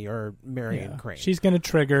Janet Leigh or Marion Crane. She's going to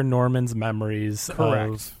trigger Norman's memories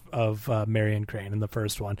of Marion Crane in the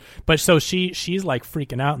first one. But so she's like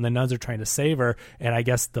freaking out, and the nuns are trying to save her, and I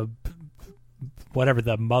guess the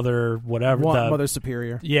mother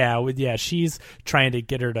superior. Yeah, she's trying to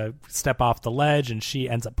get her to step off the ledge, and she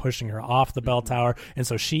ends up pushing her off the bell tower, and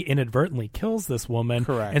so she inadvertently kills this woman.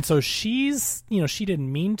 Correct. And so she's, she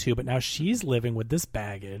didn't mean to, but now she's living with this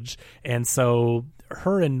baggage, and so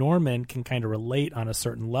her and Norman can kind of relate on a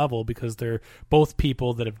certain level because they're both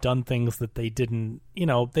people that have done things that they didn't,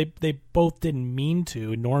 they both didn't mean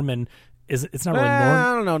to. Norman it's not really Norman.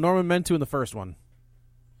 I don't know. Norman meant to in the first one.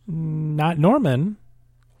 Not Norman.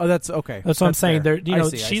 Oh, that's okay. That's what I'm saying. Fair.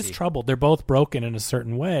 She's troubled. They're both broken in a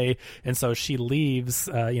certain way, and so she leaves.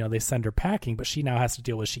 They send her packing, but she now has to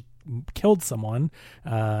deal with she killed someone,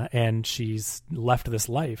 and she's left this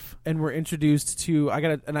life. And we're introduced to.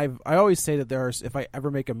 I always say that if I ever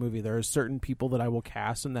make a movie, there are certain people that I will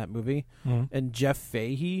cast in that movie, and Jeff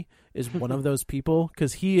Fahey is one of those people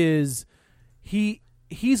because he's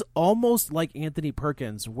almost like Anthony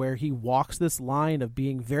Perkins, where he walks this line of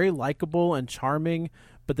being very likable and charming,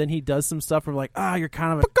 but then he does some stuff where like, you're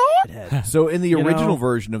kind of a head. So in the original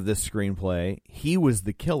version of this screenplay, he was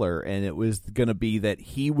the killer, and it was going to be that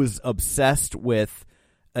he was obsessed with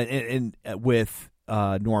Norman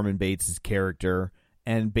Bates' character,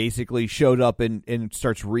 and basically showed up and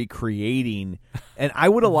starts recreating. And I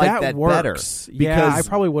would have liked that better. Yeah, I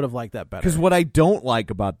probably would have liked that better. Because what I don't like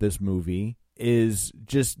about this movie is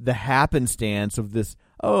just the happenstance of this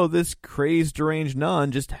crazed, deranged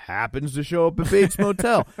nun just happens to show up at Bates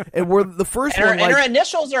Motel. And we're the first one. And her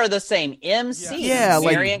initials are the same. MC. Yeah,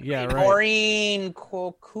 Marion, right. Maureen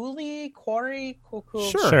Cooley, Quarry,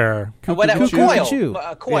 Sure. whatever.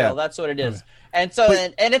 Coil. Coil. That's what it is. And so,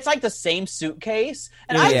 and it's like the same suitcase.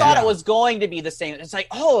 And I thought it was going to be the same. It's like,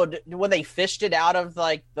 when they fished it out of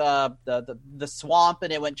like the swamp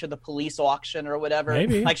and it went to the police auction or whatever.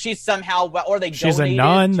 Maybe. Like she's somehow, or they she's donated. a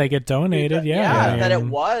nun. They get donated. Yeah. That it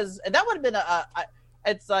was. And that would have been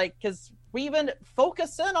it's like, because we even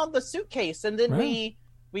focus in on the suitcase and then we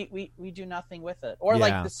do nothing with it, or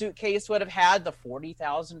like the suitcase would have had the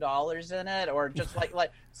 $40,000 in it, or just like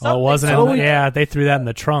oh, it wasn't. They threw that in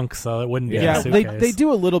the trunk, so it wouldn't be. In the suitcase. They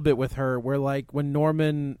do a little bit with her, where like when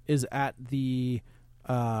Norman is at the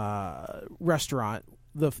restaurant,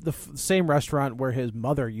 the same restaurant where his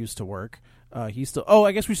mother used to work. He still. Oh,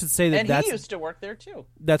 I guess we should say that. And he used to work there too.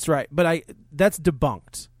 That's right, but that's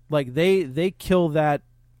debunked. Like they kill that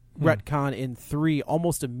retcon in 3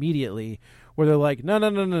 almost immediately, where they're like,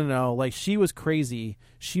 no, like she was crazy,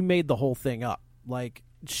 she made the whole thing up, like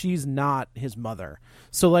she's not his mother.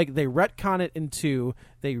 So like they retcon it in 2,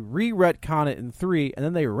 they re-retcon it in 3, and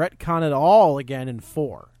then they retcon it all again in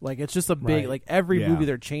 4. Like it's just a big like every movie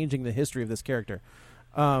they're changing the history of this character.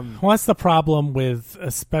 Well, that's the problem with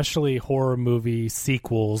especially horror movie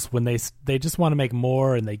sequels, when they just want to make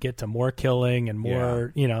more and they get to more killing and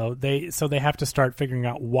more, they have to start figuring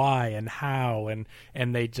out why and how,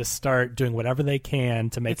 and they just start doing whatever they can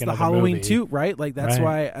to make another the Halloween movie. 2, right? Like that's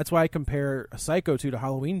why I compare Psycho 2 to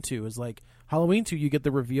Halloween 2. Is like Halloween 2, you get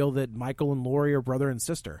the reveal that Michael and Laurie are brother and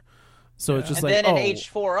sister. So it's just then in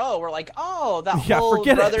H4O, we're like, that whole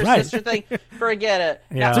brother-sister thing, forget it.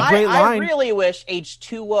 Yeah. Now, It's a great line. I really wish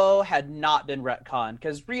H2O had not been retconned,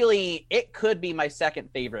 because really, it could be my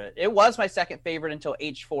second favorite. It was my second favorite until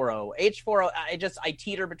H4O. H4O, I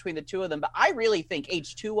teeter between the two of them, but I really think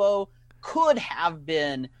H2O could have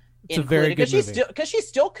been included, because she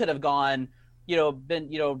still could have gone,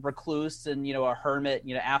 been recluse and a hermit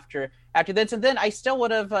after this, and then I still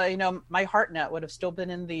would have my HeartNet would have still been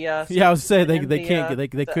in the I was saying they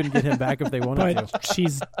couldn't get him back if they wanted but to.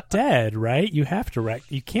 She's dead, right? You have to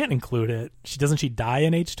you can't include it. Doesn't she die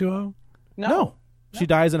in H2O? No. She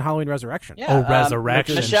dies in Halloween Resurrection. Yeah,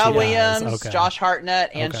 Resurrection. Michelle Williams, Josh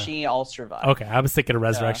Hartnett, and she all survive. Okay, I was thinking of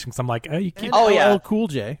Resurrection because I'm like, you keep. LL Cool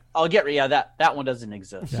J. I'll get that one doesn't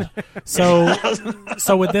exist. Yeah.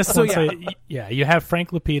 So with this one, you have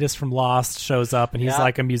Frank Lapidus from Lost shows up, and he's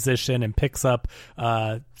like a musician and picks up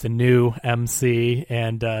the new MC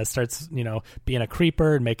and starts being a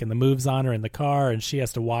creeper and making the moves on her in the car, and she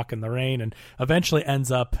has to walk in the rain, and eventually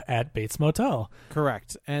ends up at Bates Motel.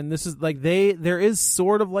 Correct, and this is like there is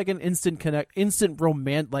sort of like an instant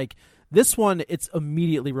romantic. Like this one, it's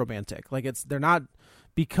immediately romantic. Like they're not.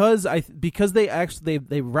 Because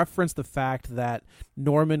they reference the fact that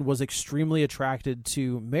Norman was extremely attracted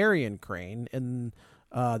to Marion Crane in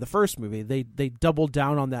the first movie. They double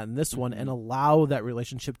down on that in this one and allow that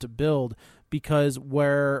relationship to build, because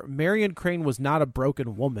where Marion Crane was not a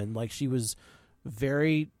broken woman, like she was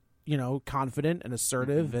very confident and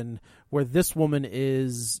assertive, and where this woman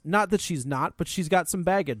is not that she's not, but she's got some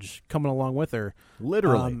baggage coming along with her.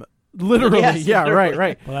 Literally. Yes,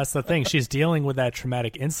 right. Well, that's the thing. She's dealing with that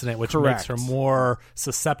traumatic incident, which makes her more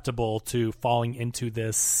susceptible to falling into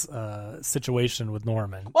this situation with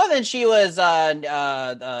Norman. Well, then she was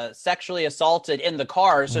sexually assaulted in the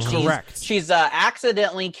car, so she's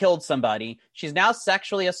accidentally killed somebody. She's now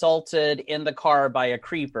sexually assaulted in the car by a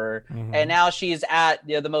creeper, and now she's at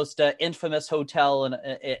the most infamous hotel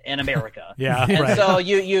in America.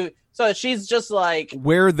 And so she's just like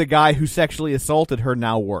where the guy who sexually assaulted her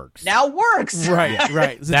now works. Right. What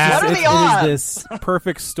are the odds? It is this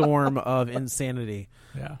perfect storm of insanity.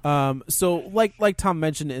 Yeah. So like Tom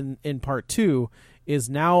mentioned in part 2, is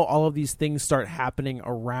now all of these things start happening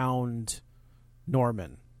around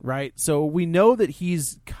Norman. Right. So we know that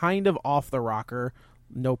he's kind of off the rocker,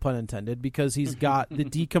 no pun intended, because he's got the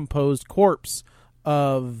decomposed corpse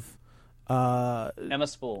of Emma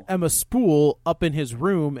Spool up in his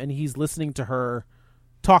room, and he's listening to her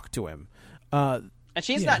talk to him. And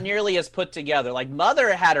she's not nearly as put together. Like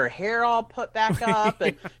Mother had her hair all put back up,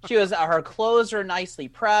 and her clothes are nicely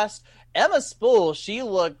pressed. Emma Spool, she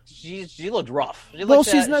looked rough. She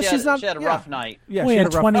had a rough night. Yeah, he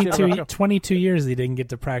had 22 years he didn't get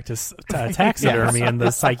to practice taxidermy in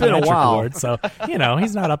the psychiatric ward, so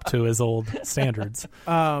he's not up to his old standards.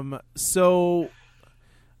 So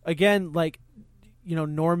again,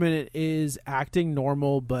 Norman is acting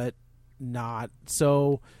normal, but not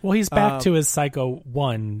so. Well, he's back to his Psycho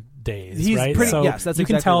 1 days, He's right? pretty- so yes, that's you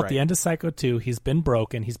can exactly tell right. at the end of Psycho 2, he's been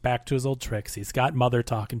broken. He's back to his old tricks. He's got Mother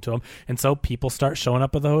talking to him, and so people start showing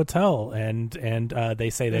up at the hotel, and they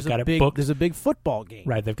say they've got it booked. There's a big football game.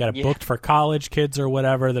 Right, they've got it booked for college kids or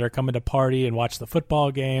whatever that are coming to party and watch the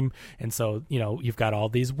football game. And so, you've got all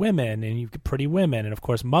these women and you've got pretty women. And of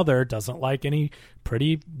course, Mother doesn't like any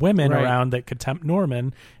pretty women around that could tempt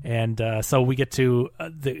Norman. And so we get to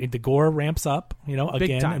the gore ramps up,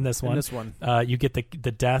 again time in this one. in this one. You get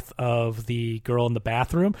the death of the girl in the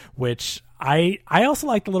bathroom, which I also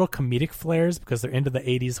like the little comedic flares because they're into the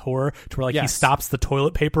 80s horror to where he stops the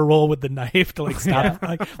toilet paper roll with the knife to stop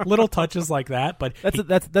like little touches like that. But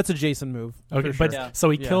that's a Jason move. Okay, for but sure. so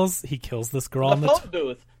he kills this girl The on phone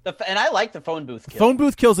booth. And I like the phone booth kill. Phone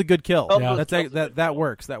booth kills a good kill. Phone booth kills a good That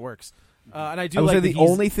works. That works. And I do I would like say that the he's-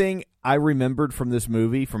 only thing I remembered from this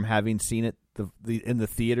movie, from having seen it in the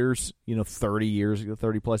theaters,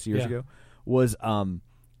 30 plus years ago, was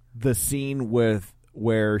the scene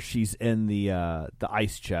where she's in the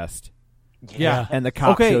ice chest. Yeah. And the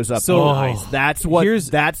cop shows up so on the ice.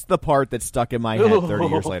 That's the part that stuck in my head 30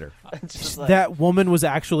 years later. That woman was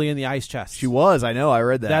actually in the ice chest. She was. I know. I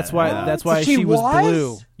read that. That's why she was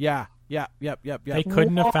blue. Yeah. Yep. They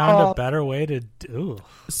couldn't have found a better way to do.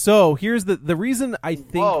 So here's the reason I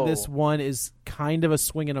think this one is kind of a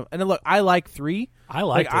swing and look, I like 3. I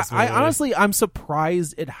like this movie. I honestly, I'm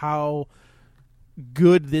surprised at how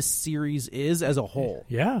good this series is as a whole.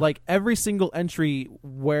 Yeah. Like every single entry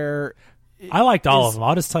where I liked all of them.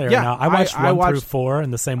 I'll just tell you right now. I watched 1 through 4 in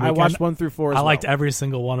the same weekend. I watched 1 through 4 as I liked well. every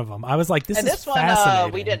single one of them. I was like, this is one,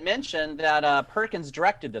 fascinating. we didn't mention that Perkins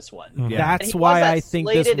directed this one. Mm-hmm. Yeah. That's And he why wasn't I think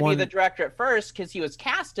slated this to one be the director at first because he was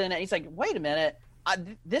casting and he's like, wait a minute,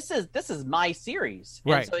 this is my series.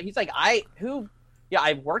 Right. And so he's like,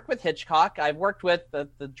 I've worked with Hitchcock. I've worked with the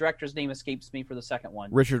director's name escapes me for the second one.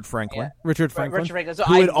 Richard Franklin. Richard Franklin. So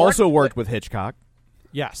who had I've also worked with Hitchcock.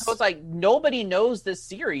 Yes. So it's like nobody knows this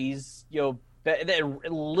series,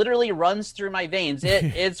 that literally runs through my veins.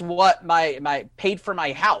 It's what my paid for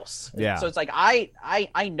my house. Yeah. So it's like I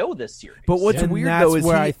know this series. But what's And weird that's though is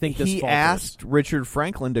where I think this he falters. asked Richard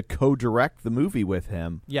Franklin to co-direct the movie with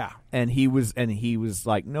him. Yeah. And he was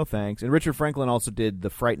like, no thanks. And Richard Franklin also did the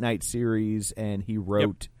Fright Night series, and he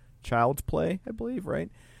wrote Child's Play, I believe, right?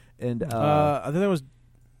 And I think that was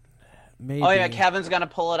maybe. Oh yeah, Kevin's gonna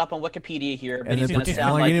pull it up on Wikipedia here, but and he's then gonna keep sound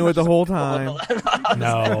telling like you it the whole time.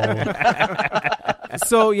 No.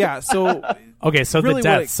 So yeah, so Okay, so really the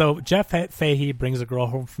death. what So Jeff Fahey brings a girl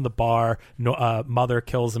home from the bar. Mother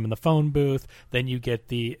kills him in the phone booth. Then you get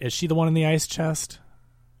is she the one in the ice chest?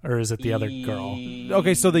 Or is it the other girl?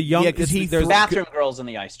 Okay, so the young Yeah, 'cause there's bathroom girls in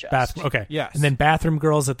the ice chest. Bathroom. Okay. Yes. And then bathroom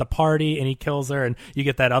girls at the party, and he kills her, and you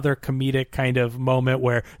get that other comedic kind of moment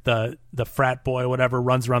where the frat boy, whatever,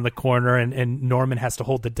 runs around the corner, and Norman has to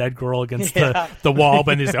hold the dead girl against the wall,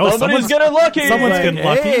 but he's Somebody's getting lucky. Someone's getting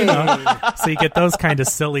lucky. hey. You know? So you get those kind of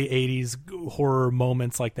silly 80s horror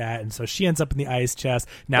moments like that, and so she ends up in the ice chest.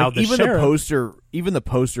 Now Like, the even sheriff, the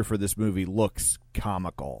poster for this movie looks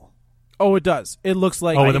comical. Oh, it does. It looks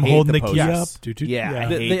like with him hate holding the the key poster. up. Yes. Yeah, I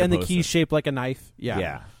The- hate the- the and the poster. key's shaped like a knife. Yeah.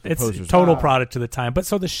 Yeah. The It's poster's total awesome. product of the time. But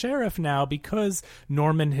so the sheriff now, because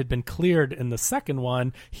Norman had been cleared in the second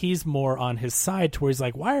one, he's more on his side to where he's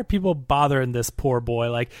like, why are people bothering this poor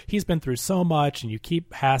boy? Like, he's been through so much and you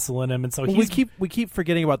keep hassling him. And so Well, we keep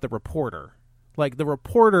forgetting about the reporter. Like the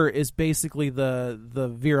reporter is basically the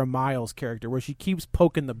Vera Miles character, where she keeps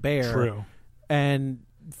poking the bear. True. And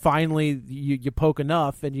finally, you poke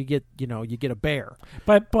enough, and you get a bear.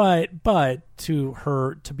 But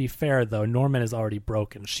to be fair though, Norman is already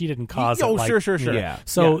broken. She didn't cause it. Oh, like, sure. Yeah.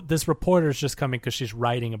 So Yeah. this reporter's just coming because she's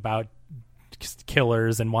writing about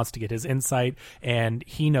killers and wants to get his insight, and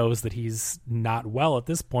he knows that he's not well at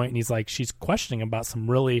this point, and he's like, she's questioning about some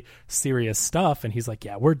really serious stuff, and he's like,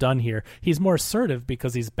 yeah, we're done here. He's more assertive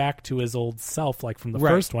because he's back to his old self, like from the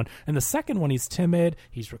Right. first one. And the second one, he's timid,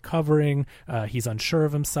 he's recovering, he's unsure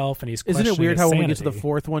of himself, and he's Isn't it questioning weird his how when we get to the sanity.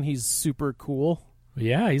 fourth one, he's super cool?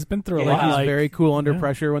 Yeah, he's been through a Like lot. he's like, very cool under yeah.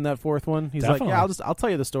 pressure. When that fourth one, he's Definitely. like, yeah, I'll tell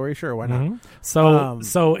you the story. Sure, why not? Mhm.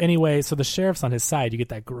 So anyway, so the sheriff's on his side. You get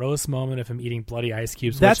that gross moment of him eating bloody ice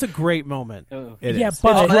cubes. That's which, a great moment. It yeah, is.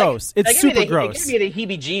 but It's gross. It's That gave me super the- gross. It gave me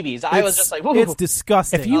the heebie-jeebies. I was just like, whoa. It's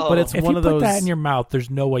disgusting. But it's if one you of put those. that in your mouth, there's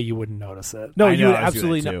no way you wouldn't notice it. No, I you know, would I was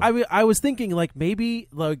doing absolutely that not. I was thinking like maybe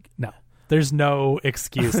like No. There's no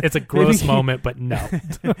excuse. It's a gross Maybe- moment, but no.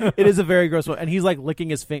 it is a very gross one, and he's like licking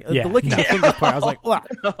his finger. Yeah, The licking no. his fingers part. I was like,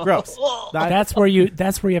 ugh, gross. That's where you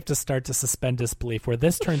have to start to suspend disbelief, where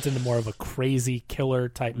this turns into more of a crazy killer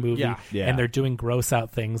type movie, Yeah. Yeah. and they're doing gross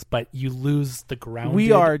out things, but you lose the grounded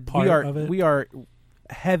we are part of it. we are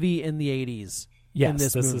heavy in the 80s in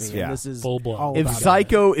this this movie. is This is full blown. all If about it.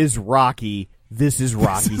 Psycho is Rocky, this is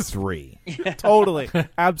Rocky 3. Totally.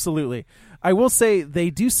 Absolutely. I will say they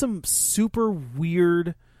do some super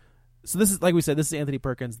weird. So this is, like we said, this is Anthony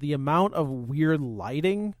Perkins. The amount of weird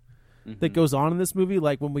lighting that goes on in this movie,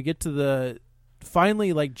 like when we get to the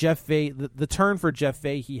finally, like Jeff Fahey, the turn for Jeff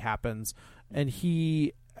Fahey happens, and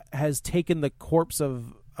he has taken the corpse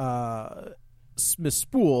of Miss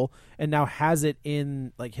Spool and now has it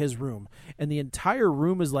in like his room, and the entire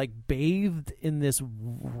room is like bathed in this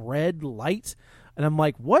red light, and I'm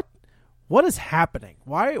like, what is happening?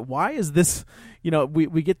 Why is this?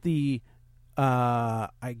 We get the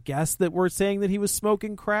I guess that we're saying that he was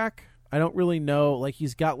smoking crack. I don't really know. Like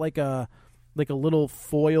he's got like a little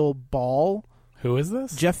foil ball. Who is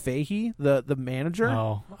this? Jeff Fahey, the manager.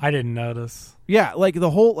 Oh, I didn't notice. Yeah, like the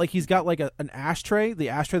whole, like he's got like an ashtray, the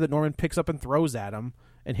ashtray that Norman picks up and throws at him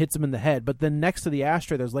and hits him in the head. But then next to the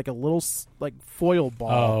ashtray, there's like a little like foil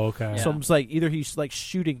ball. Oh, okay. So I'm just like, either he's like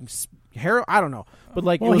shooting heroin, I don't know. But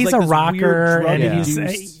like, well, it was he's like a this rocker, weird and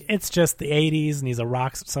drug-induced- it's just the '80s, and he's a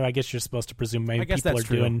rock. So I guess you're supposed to presume maybe guess people are that's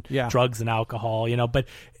true. doing Yeah. drugs and alcohol, But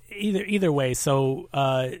either way, so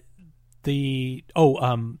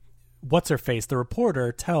what's her face? The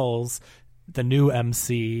reporter tells the new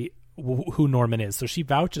MC who Norman is. So she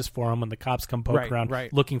vouches for him when the cops come poke around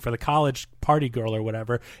looking for the college party girl or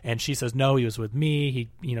whatever. And she says, no, he was with me.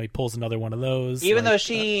 He pulls another one of those. Even though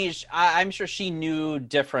I'm sure she knew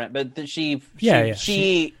different, but she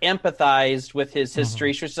empathized with his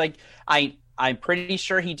history. She was like, I'm pretty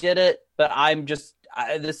sure he did it, but I'm just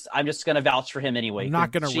going to vouch for him anyway. I'm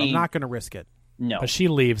not going to risk it. No. But she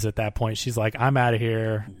leaves at that point. She's like, I'm out of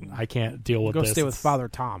here. I can't deal with Go this. stay with Father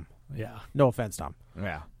Tom. Yeah. No offense, Tom.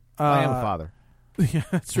 Yeah. I am a father. Yeah,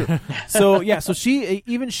 that's true. So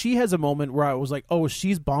she has a moment where I was like, oh,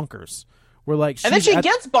 she's bonkers. We're like, and then she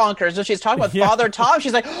gets bonkers when she's talking about Father Tom.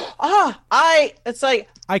 She's like, I've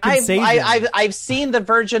seen the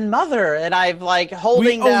Virgin Mother, and I've like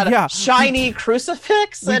holding shiny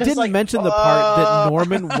crucifix. We and didn't mention the part that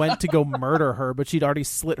Norman went to go murder her, but she'd already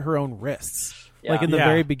slit her own wrists. Yeah. Like in the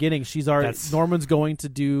very beginning, Norman's going to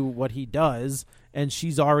do what he does, and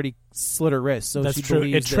she's already slit her wrist. So that's she true.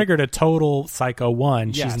 believes It triggered a total Psycho 1.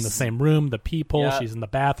 Yes. She's in the same room, the people. Yeah. She's in the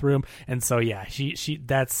bathroom, and so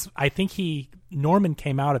I think Norman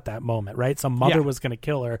came out at that moment, right? So Mother was going to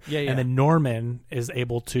kill her, and then Norman is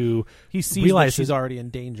able to realize she's already in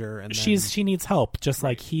danger, and she needs help, just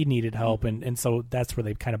like he needed help, and so that's where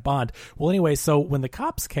they kind of bond. Well, anyway, so when the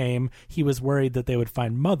cops came, he was worried that they would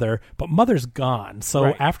find Mother, but Mother's gone. So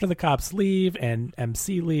after the cops leave and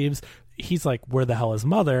MC leaves, he's like, where the hell is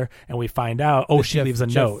Mother? And we find out, she leaves a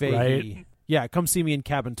note, Fahey, right? Yeah, come see me in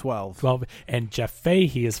cabin 12. And Jeff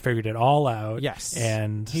Fahey has figured it all out. Yes.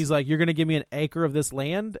 And he's like, you're going to give me an acre of this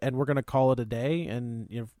land, and we're going to call it a day.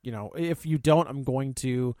 And, if you don't, I'm going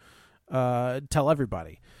to tell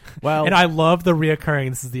everybody. Well, and I love the reoccurring,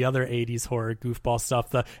 this is the other 80s horror goofball stuff.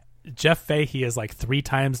 The Jeff Fahey is like 3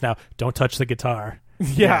 times now, don't touch the guitar.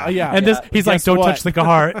 Yeah. And he's like, don't touch the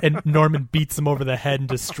guitar, and Norman beats him over the head and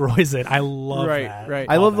destroys it. I love that. Right.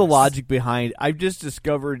 I love the logic behind. I've just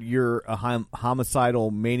discovered you're a homicidal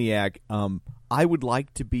maniac. I would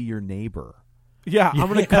like to be your neighbor. Yeah, I'm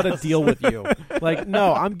going to cut a deal with you. Like,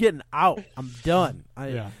 no, I'm getting out. I'm done.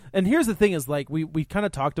 And here's the thing: is like we kind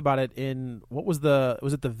of talked about it in was it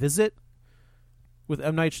The Visit with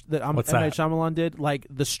M. Night that M. Night Shyamalan did, like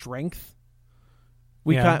The Strength.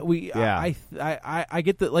 I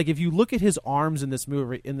get that. Like, if you look at his arms in this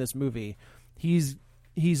movie, he's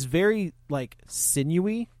very like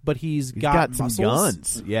sinewy, but he's got some muscles.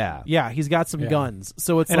 guns. Yeah, he's got some guns.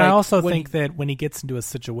 So it's I also think that when he gets into a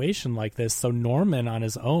situation like this, so Norman on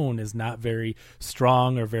his own is not very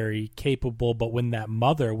strong or very capable. But when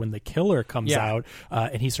the killer comes out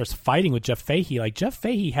and he starts fighting with Jeff Fahey, like Jeff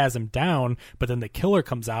Fahey has him down, but then the killer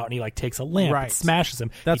comes out and he like takes a lamp and smashes him.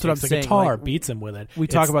 That's he what I'm takes saying. A guitar, like, beats him with it. We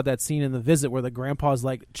talk about that scene in The Visit where the grandpa's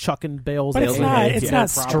like chucking bales. But it's not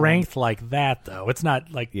strength like that though. It's not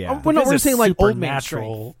like we're saying like old man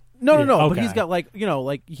strength. No. Okay. But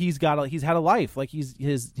he's got he's had a life. Like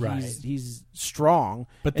he's strong.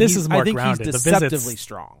 But this is more I think grounded. He's deceptively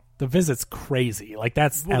strong. The Visit's crazy. Like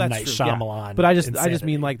that's M. Night Shyamalan. Yeah. But I just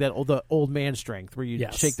mean like the old man strength where you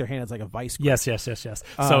shake their hand. It's like a vice grip. Yes.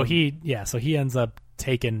 So he ends up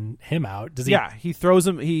taking him out. Does he? Yeah, he throws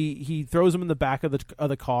him. He throws him in the back of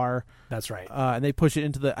the car. That's right. And they push it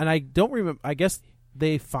into the. And I don't remember. I guess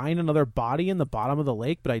they find another body in the bottom of the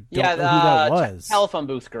lake, but I don't know who that was. Telephone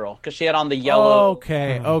booth girl, because she had on the yellow.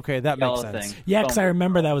 Okay, that makes sense. Thing. Yeah, because I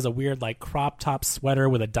remember that was a weird like crop top sweater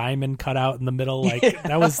with a diamond cut out in the middle. Like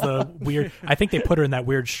that was the weird. I think they put her in that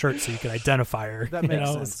weird shirt so you could identify her. That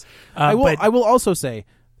makes sense. I will also say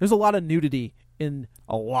there's a lot of nudity in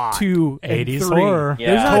a lot 2 and 80s 3. horror.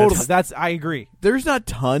 Yeah. Totally. I agree. There's not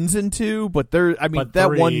tons in 2, but there. I mean, But that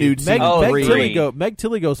 3. one nude scene. Meg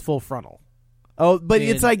Tilly goes full frontal. Oh, but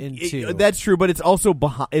it's like in 2. that's true. But it's also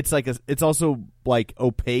behind. It's also like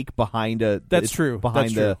opaque behind a. That's true. Behind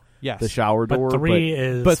That's true. the shower door. But 3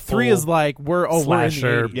 is. But 3 is like we're in the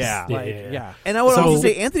slasher. 80s. Yeah. And I would also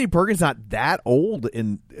say Anthony Perkins not that old,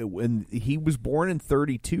 when he was born in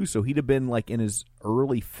 32, so he'd have been like in his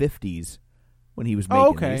early 50s when he was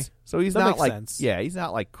making these. So he's that not makes like sense. He's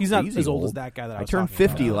not like he's not crazy as old as that guy that I was turned talking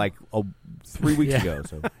 50 about. like 3 weeks ago.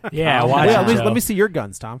 So Yeah, let me see your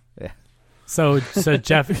guns, Tom. Yeah. So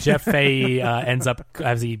Jeff Fahey ends up,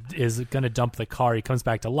 as he is going to dump the car, he comes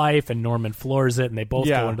back to life, and Norman floors it, and they both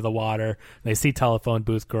go into the water. And they see telephone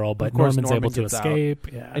booth girl, but Norman's able to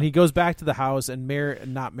escape. Yeah. And he goes back to the house, and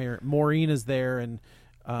Maureen is there, and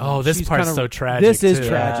this part's so tragic. This is too.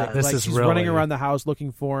 tragic. Yeah. This like, is she's really running around the house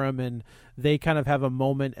looking for him, and they kind of have a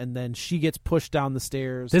moment, and then she gets pushed down the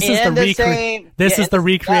stairs. This is the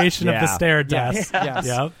recreation of the stair death. Yes.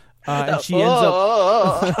 Yep. And she ends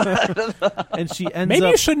up. And she ends Maybe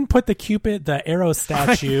up. you shouldn't put the arrow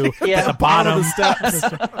statue at the bottom of the steps.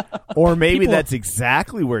 Or maybe that's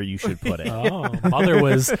exactly where you should put it. Oh, mother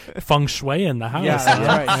was feng shui in the house. Yeah, that's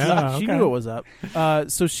right. Yeah, she okay. knew it was up.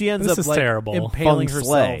 So she ends This up is like terrible. impaling Feng herself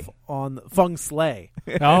slay. on feng slay.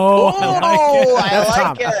 Oh, I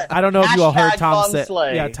like Tom. it. I don't know if you all heard Hashtag Tom feng say.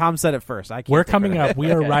 slay. Yeah, Tom said it first. I can't We're think coming of it. up.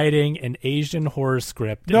 We are writing an Asian horror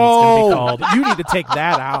script. And No, it's going to be called you need to take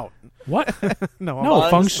that out. what? No, No,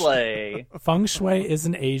 Feng feng slay. Feng shui is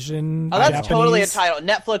an Asian. Oh, that's Japanese. totally a title.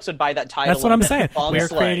 Netflix would buy that title. That's what I'm saying. Feng We're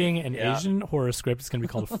slay. creating an Asian horror script. It's going to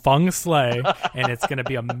be called Feng Slay, and it's going to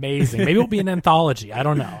be amazing. Maybe it'll be an anthology. I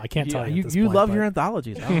don't know. I can't tell you. At this You point, love but- your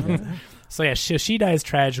anthologies. I don't know. So yeah, she dies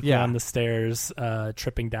tragically Yeah. on the stairs,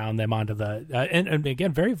 tripping down them onto the and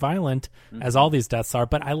again very violent as all these deaths are.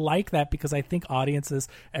 But I like that because I think audiences,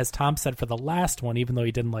 as Tom said for the last one, even though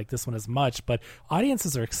he didn't like this one as much, but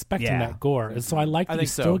audiences are expecting that gore, and so I like that you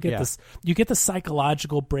still get this. You get the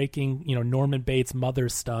psychological breaking, Norman Bates' mother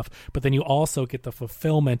stuff, but then you also get the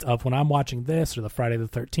fulfillment of when I'm watching this or the Friday the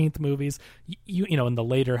 13th movies. You in the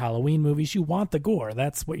later Halloween movies, you want the gore.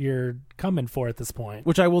 That's what you're coming for at this point.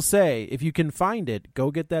 Which I will say, if you can find it,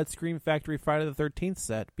 go get that Scream Factory Friday the 13th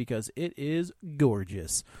set because it is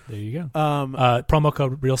gorgeous. There you go. Promo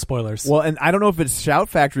code Real Spoilers. Well, and I don't know if it's Shout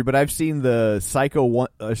Factory, but I've seen the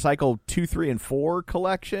Psycho 2, 3, and 4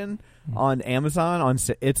 collection on Amazon.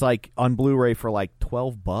 It's like on Blu-ray for like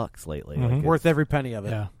 $12 lately. Like Worth every penny of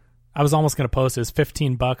it. Yeah, I was almost going to post it. It was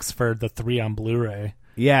 $15 for the 3 on Blu-ray.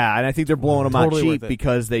 Yeah, and I think they're blowing them Totally out worth cheap it.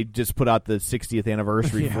 because they just put out the 60th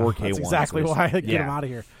anniversary 4K That's one. exactly why I get them out of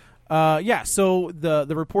here. So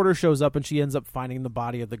the reporter shows up and she ends up finding the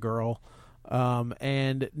body of the girl.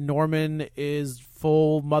 And Norman is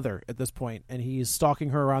full mother at this point, and he's stalking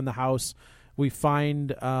her around the house. We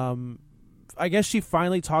find, I guess she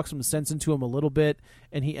finally talks some sense into him a little bit,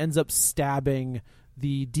 and he ends up stabbing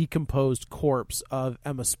the decomposed corpse of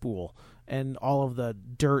Emma Spool and all of the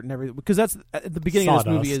dirt and everything, because that's at the beginning of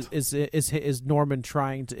this movie is Norman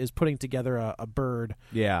is putting together a bird.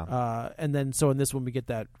 Yeah. And then so in this one we get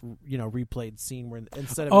that replayed scene where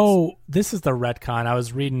instead of this is the retcon. I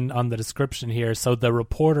was reading on the description here. So the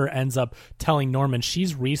reporter ends up telling Norman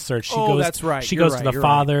she's researched. She goes, that's right. She You're goes right. to the You're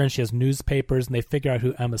father and she has newspapers and they figure out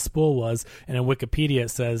who Emma Spool was. And in Wikipedia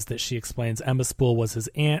it says that she explains Emma Spool was his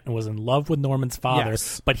aunt and was in love with Norman's father.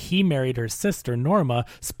 Yes. But he married her sister Norma.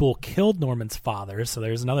 Spool killed Norman's father. So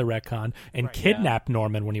there's another retcon, and kidnapped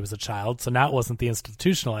Norman when he was a child. So now it wasn't the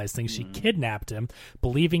institutionalized thing. She kidnapped him,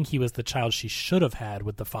 believing he was the child she should have had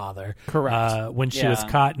with the father. Correct. When she was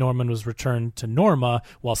caught, Norman was returned to Norma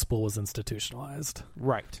while Spool was institutionalized.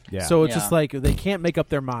 right. Yeah. So it's just like they can't make up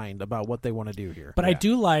their mind about what they want to do here. But I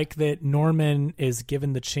do like that Norman is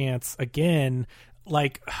given the chance again.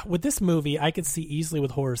 Like with this movie, I could see easily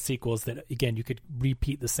with horror sequels that, again, you could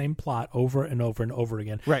repeat the same plot over and over and over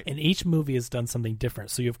again. Right. And each movie has done something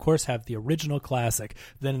different. So you, of course, have the original classic.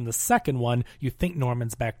 Then in the second one, you think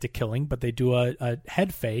Norman's back to killing, but they do a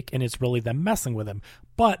head fake, and it's really them messing with him.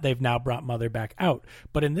 But they've now brought Mother back out.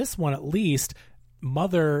 But in this one, at least,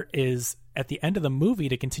 Mother is at the end of the movie,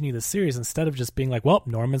 to continue the series, instead of just being like, well,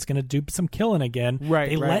 Norman's going to do some killing again,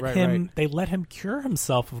 they let him cure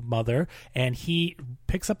himself of Mother, and he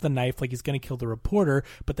picks up the knife like he's going to kill the reporter,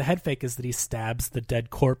 but the head fake is that he stabs the dead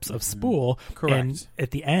corpse of Spool. Correct. And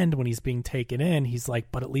at the end, when he's being taken in, he's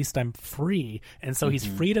like, but at least I'm free. And so he's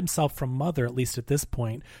freed himself from Mother, at least at this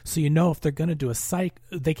point. So if they're going to do a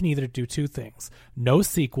they can either do two things. No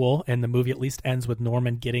sequel, and the movie at least ends with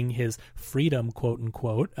Norman getting his freedom, quote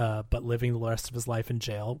unquote, but living the rest of his life in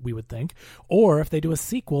jail, we would think. Or if they do a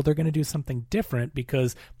sequel, they're going to do something different,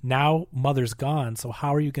 because now Mother's gone. So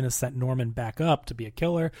how are you going to set Norman back up to be a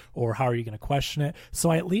killer, or how are you going to question it?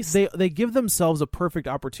 So at least they give themselves a perfect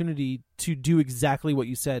opportunity to do exactly what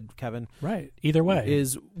you said, Kevin. Right. Either way I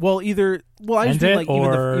just mean like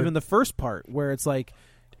even the first part where it's like,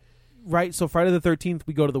 right. So Friday the 13th,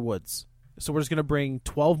 we go to the woods. So we're just going to bring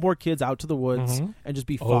 12 more kids out to the woods and just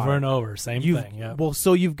be fun. Over and over. Same thing. Yeah. Well,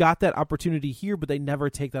 so you've got that opportunity here, but they never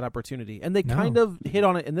take that opportunity. And they kind of hit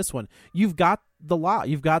on it in this one. You've got the lot.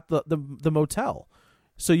 You've got the motel.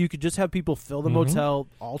 So you could just have people fill the motel,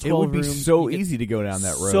 all 12 rooms. It would be so easy to go down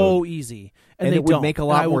that road. So easy. And it would make a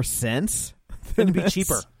lot more sense. And it'd be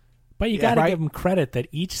cheaper. But you got to give them credit that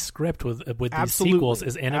each script with these sequels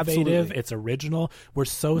is innovative. It's original. We're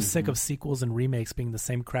so sick of sequels and remakes being the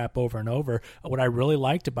same crap over and over. What I really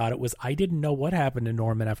liked about it was I didn't know what happened to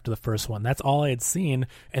Norman after the first one. That's all I had seen.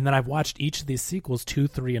 And then I've watched each of these sequels, 2,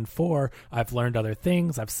 3, and 4. I've learned other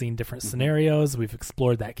things. I've seen different scenarios. We've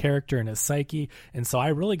explored that character and his psyche. And so I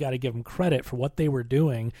really got to give them credit for what they were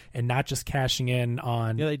doing and not just cashing in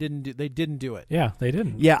on. Yeah, they didn't do it. Yeah, they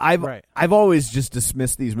didn't. Yeah, I've always just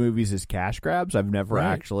dismissed these movies as cash grabs. I've never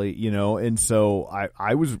actually, and so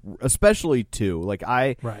I was, especially 2, like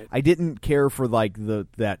I didn't care for like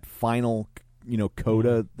that final,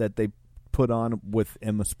 coda that they put on with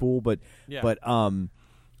Emma Spool, but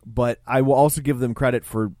I will also give them credit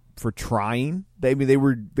for trying. They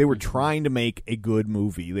were trying to make a good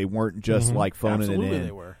movie. They weren't just like phoning it in.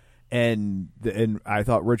 They were. And I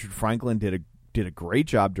thought Richard Franklin did a great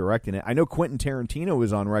job directing it. I know Quentin Tarantino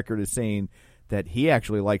was on record as saying that he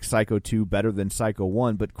actually likes Psycho 2 better than Psycho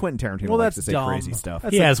 1, but Quentin Tarantino likes to say crazy stuff.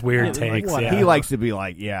 He has weird takes. Yeah. He likes to be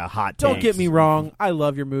like, hot takes. Don't get me wrong. I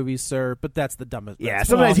love your movies, sir, but that's the dumbest. Yeah,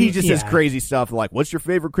 sometimes he just says crazy stuff like, what's your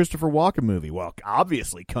favorite Christopher Walken movie? Well,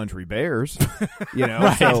 obviously Country Bears.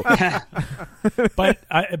 So.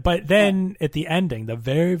 But then at the ending, the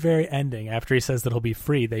very, very ending, after he says that he'll be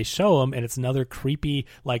free, they show him, and it's another creepy,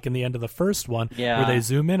 like in the end of the first one, where they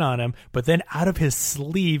zoom in on him, but then out of his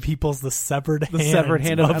sleeve, he pulls the severed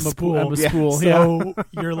hand of Emma Spool. So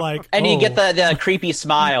you're like, and you get the creepy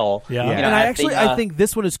smile. Yeah, and I think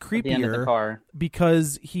this one is creepier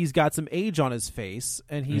because he's got some age on his face,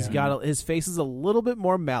 and he's got his face is a little bit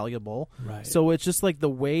more malleable. Right. So it's just like the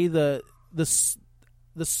way the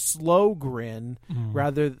slow grin,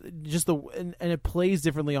 rather just and it plays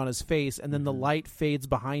differently on his face, and then the light fades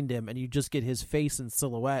behind him, and you just get his face in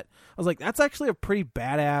silhouette. I was like, that's actually a pretty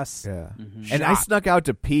badass. Yeah, and I snuck out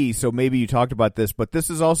to pee, so maybe you talked about this, but this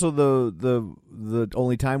is also the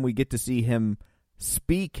only time we get to see him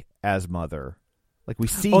speak as Mother. Like we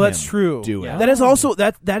see. Oh, that's true. Do it. That is also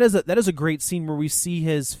that is a great scene where we see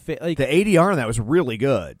his face. Like the ADR on that was really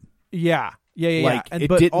good. Yeah. Like,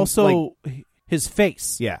 but also. His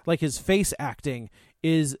face, yeah, like his face acting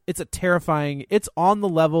it's a terrifying. It's on the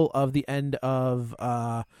level of the end of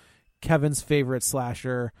Kevin's favorite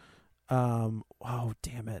slasher. Oh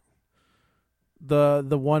damn it!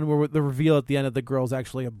 The one where the reveal at the end of the girl's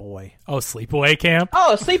actually a boy. Oh, Sleepaway Camp.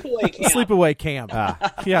 Oh, Sleepaway Camp. Sleepaway Camp.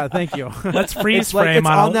 Yeah, thank you. Let's freeze frame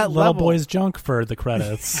on that little level. Boy's junk for the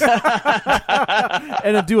credits,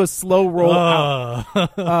 and do a slow roll out.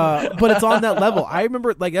 But it's on that level. I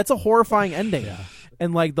remember, like, that's a horrifying ending. Yeah.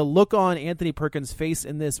 And like the look on Anthony Perkins' face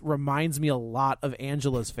in this reminds me a lot of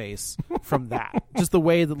Angela's face from that. Just the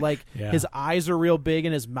way that his eyes are real big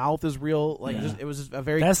and his mouth is real. Like it was just a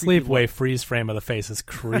very that Sleepaway freeze frame of the face is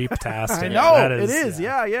creep-tastic. I know it is.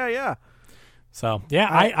 Yeah. So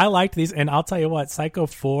I liked these, and I'll tell you what, Psycho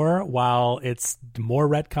 4, while it's more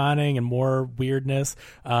retconning and more weirdness,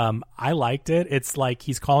 I liked it. It's like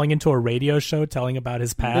he's calling into a radio show telling about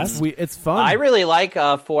his past. It's fun. I really like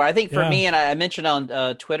 4. I think for me, and I mentioned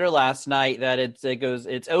on Twitter last night that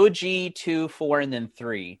it's OG 2, 4, and then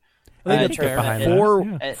 3. I think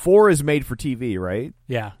that's 4 is made for TV, right?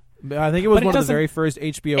 Yeah. I think it was one of the very first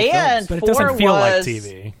HBO films. But it doesn't feel like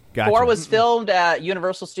TV. Gotcha. 4 was filmed at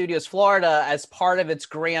Universal Studios Florida as part of its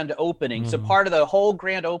grand opening. So part of the whole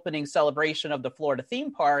grand opening celebration of the Florida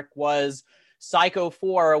theme park was Psycho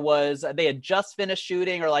 4 was they had just finished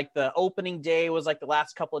shooting, or like the opening day was like the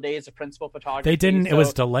last couple of days of principal photography. They didn't. It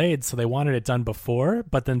was delayed, so they wanted it done before.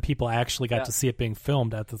 But then people actually got to see it being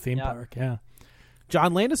filmed at the theme park. Yeah.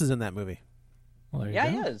 John Landis is in that movie. Well, he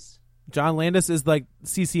is. John Landis is like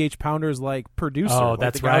CCH Pounder's like producer. Oh, like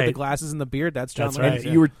that's the guy right. with the glasses and the beard. That's John That's Landis.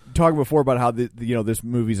 right. You were talking before about how this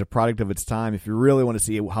movie's a product of its time. If you really want to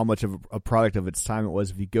see how much of a product of its time it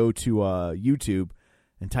was, if you go to YouTube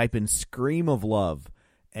and type in "Scream of Love,"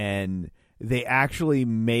 and they actually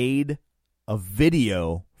made a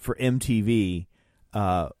video for MTV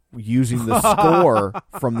using the score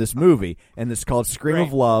from this movie, and it's called "Scream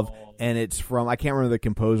of Love." And it's from, I can't remember the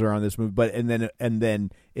composer on this movie, but and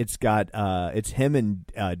then it's got it's him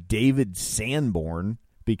and David Sanborn,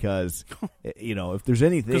 because if there's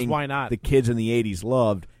anything why not? the kids in the 80s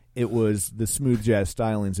loved, it was the smooth jazz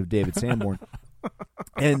stylings of David Sanborn.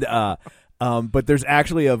 And but there's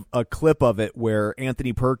actually a clip of it where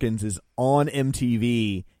Anthony Perkins is on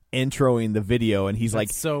MTV introing the video, and he's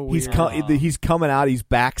That's so he's weird. he's coming out, he's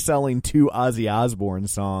back selling 2 Ozzy Osbourne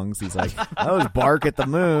songs. He's like, that was Bark at the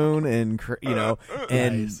Moon, and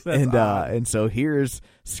and so here's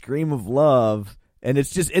Scream of Love, and it's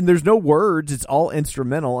just, and there's no words, it's all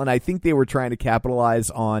instrumental. And I think they were trying to capitalize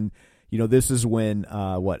on, this is when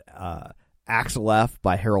Axel F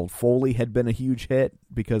by Harold Foley had been a huge hit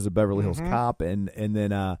because of Beverly Hills Cop, and then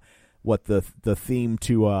the theme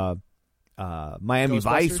to Miami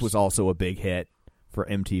Vice was also a big hit for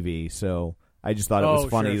MTV. So I just thought it was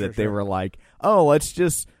funny that they were like, oh, let's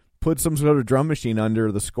just put some sort of drum machine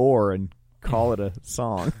under the score and call it a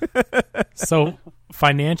song. So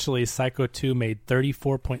financially, Psycho 2 made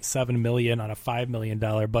 $34.7 million on a $5 million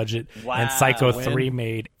budget, and Psycho 3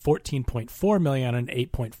 made $14.4 million on an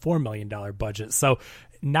 $8.4 million budget. So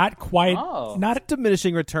not quite, not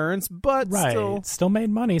diminishing returns, but still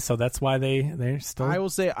made money. So that's why they're still. I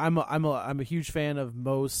will say I'm a huge fan of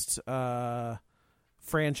most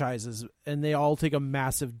franchises, and they all take a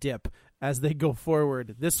massive dip as they go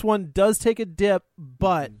forward. This one does take a dip,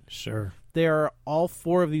 but sure, all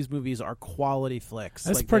 4 of these movies are quality flicks.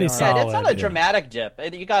 That's pretty solid. Yeah, it's not a dramatic dip.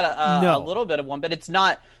 You got a little bit of one, but it's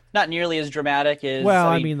not nearly as dramatic as. Well,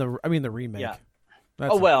 I mean the remake. Yeah.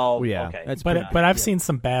 That's okay. But I've seen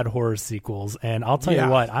some bad horror sequels, and I'll tell you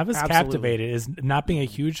what, I was captivated. Is not being a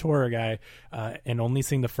huge horror guy and only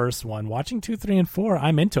seeing the first one. Watching 2, 3, and 4,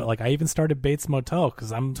 I'm into it. Like, I even started Bates Motel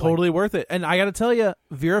because I'm totally worth it. And I got to tell you,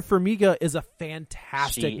 Vera Farmiga is a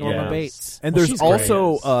fantastic Norma Bates. And there's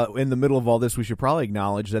also in the middle of all this, we should probably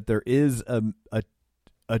acknowledge that there is a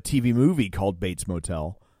TV movie called Bates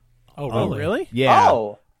Motel. Oh, really? Yeah.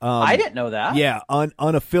 Oh. I didn't know that. Yeah,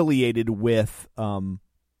 unaffiliated with the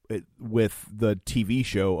TV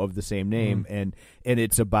show of the same name, and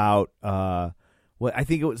it's about I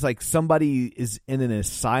think it was like somebody is in an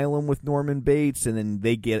asylum with Norman Bates, and then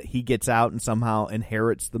he gets out and somehow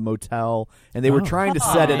inherits the motel, and they were trying to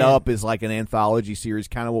set it up as like an anthology series,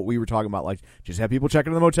 kind of what we were talking about, like just have people check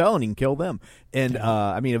into the motel and you can kill them. And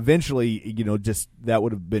I mean, eventually, just that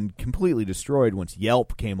would have been completely destroyed once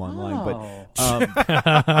Yelp came online. But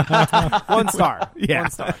 1 star, yeah,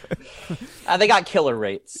 1 star. They got killer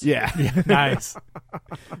rates. Yeah, nice.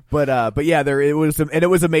 But yeah, it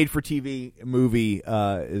was a made for TV movie.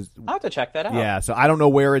 I'll have to check that out. Yeah, so I don't know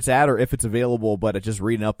where it's at or if it's available, but just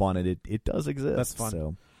reading up on it does exist. That's fun.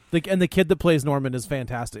 So. And the kid that plays Norman is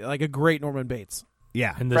fantastic, like a great Norman Bates.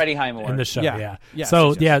 Yeah, Freddie Highmore in the show. Yeah.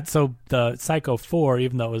 So the Psycho 4,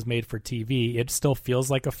 even though it was made for TV, it still feels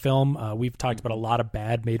like a film. We've talked about a lot of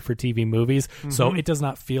bad made for TV movies, so it does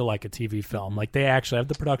not feel like a TV film. Like, they actually have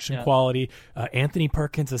the production quality. Anthony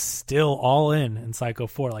Perkins is still all in Psycho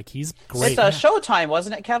 4. Like, he's great. It's Showtime,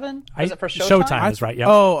 wasn't it, Kevin? Was it for Showtime? Showtime is right. Yeah.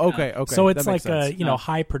 Oh, okay. So it's that makes like sense.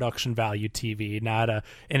 high production value TV,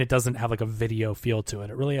 and it doesn't have like a video feel to it.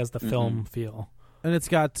 It really has the film feel. And it's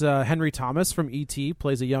got Henry Thomas from E.T.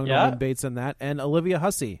 plays a young Norman Bates in that, and Olivia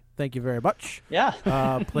Hussey, thank you very much,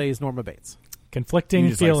 plays Norma Bates.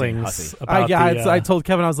 Conflicting feelings about I told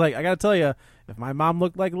Kevin, I was like, I got to tell you, if my mom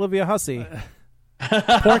looked like Olivia Hussey...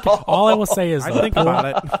 all I will say is, think about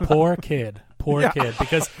it. Poor kid,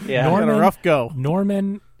 because Norman, had a rough go.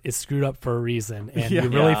 Norman is screwed up for a reason, and you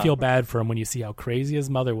really feel bad for him when you see how crazy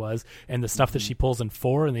his mother was, and the stuff that she pulls in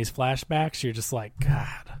 4 and these flashbacks. You're just like,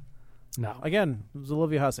 God. No. Again, it was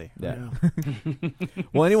Olivia Hussey. Yeah.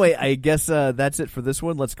 Well, anyway, I guess that's it for this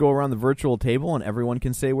one. Let's go around the virtual table, and everyone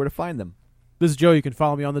can say where to find them. This is Joe. You can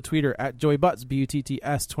follow me on the Twitter at Joey Butts,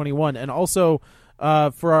 BUTTS21. And also,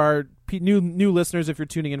 for our new listeners, if you're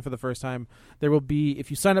tuning in for the first time, there will be, if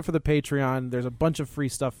you sign up for the Patreon, there's a bunch of free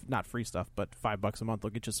stuff, not free stuff, but $5 a month will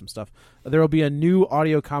get you some stuff. There will be a new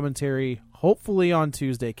audio commentary, hopefully on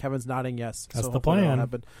Tuesday. Kevin's nodding yes. That's so the plan.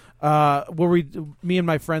 Where me and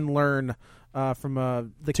my friend learn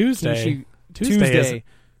from the Tuesday.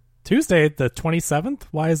 Tuesday, the 27th.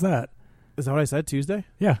 Why is that? Is that what I said? Tuesday?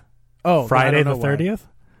 Yeah. Oh, Friday the 30th.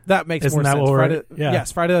 That makes Isn't more that sense. what Friday, yeah.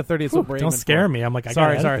 Yes, Friday the 30th. Whew, don't scare me. I'm like,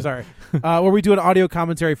 sorry. Where we do an audio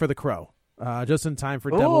commentary for The Crow, just in time for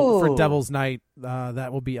Devil's Night.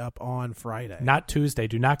 That will be up on Friday, not Tuesday.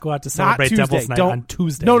 Do not go out to celebrate Devil's Night on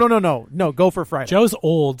Tuesday. No. Go for Friday. Joe's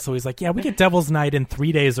old, so he's like, yeah, we get Devil's Night in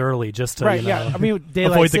 3 days early, just to right. I mean,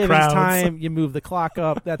 daylight avoid savings the crowds. time. You move the clock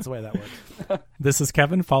up. That's the way that works. This is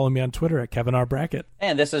Kevin. Follow me on Twitter at Kevin R. Brackett.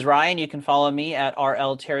 And this is Ryan. You can follow me at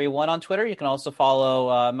RLTerry1 on Twitter. You can also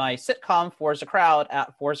follow my sitcom Forza Crowd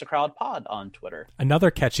at Forza Crowd Pod on Twitter. Another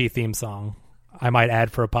catchy theme song I might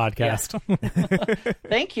add for a podcast. Yeah.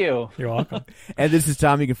 Thank you. You're welcome. And this is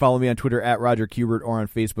Tom. You can follow me on Twitter at Roger Kubert or on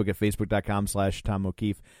Facebook at Facebook.com/Tom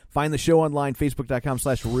O'Keefe. Find the show online,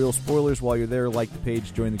 Facebook.com/Real Spoilers. While you're there, like the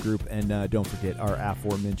page, join the group, and don't forget our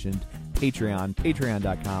aforementioned Patreon,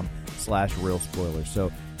 Patreon.com/Real Spoilers. So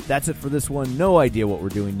that's it for this one. No idea what we're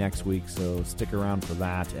doing next week, so stick around for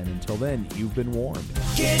that. And until then, you've been warned.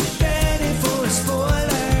 Get ready for a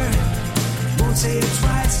spoiler. Won't say it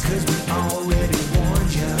twice, cause we already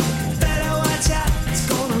warned you. Better watch out, it's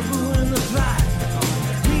gonna ruin the plot.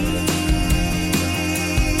 Real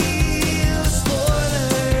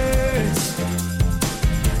spoilers.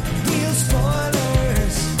 Real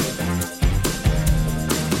spoilers.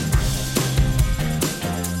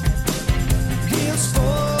 Real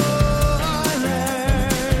spoilers.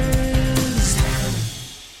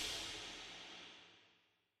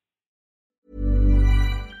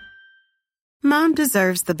 Mom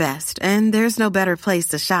deserves the best, and there's no better place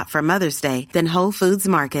to shop for Mother's Day than Whole Foods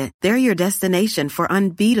Market. They're your destination for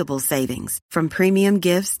unbeatable savings, from premium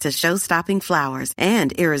gifts to show-stopping flowers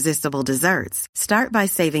and irresistible desserts. Start by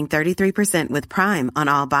saving 33% with Prime on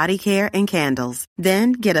all body care and candles.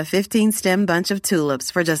 Then get a 15-stem bunch of tulips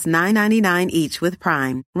for just $9.99 each with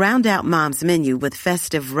Prime. Round out Mom's menu with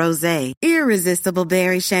festive rosé, irresistible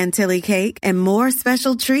berry chantilly cake, and more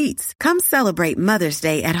special treats. Come celebrate Mother's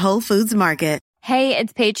Day at Whole Foods Market. Hey,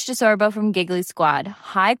 it's Paige DeSorbo from Giggly Squad.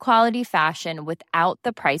 High quality fashion without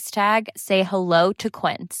the price tag. Say hello to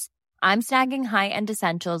Quince. I'm snagging high-end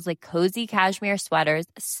essentials like cozy cashmere sweaters,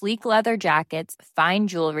 sleek leather jackets, fine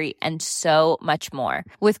jewelry, and so much more.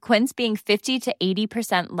 With Quince being 50 to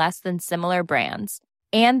 80% less than similar brands.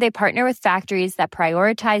 And they partner with factories that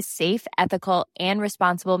prioritize safe, ethical, and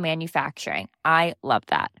responsible manufacturing. I love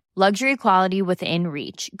that. Luxury quality within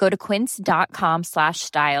reach. Go to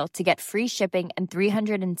quince.com/style to get free shipping and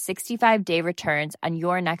 365-day returns on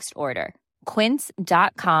your next order.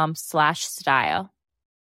 Quince.com/style.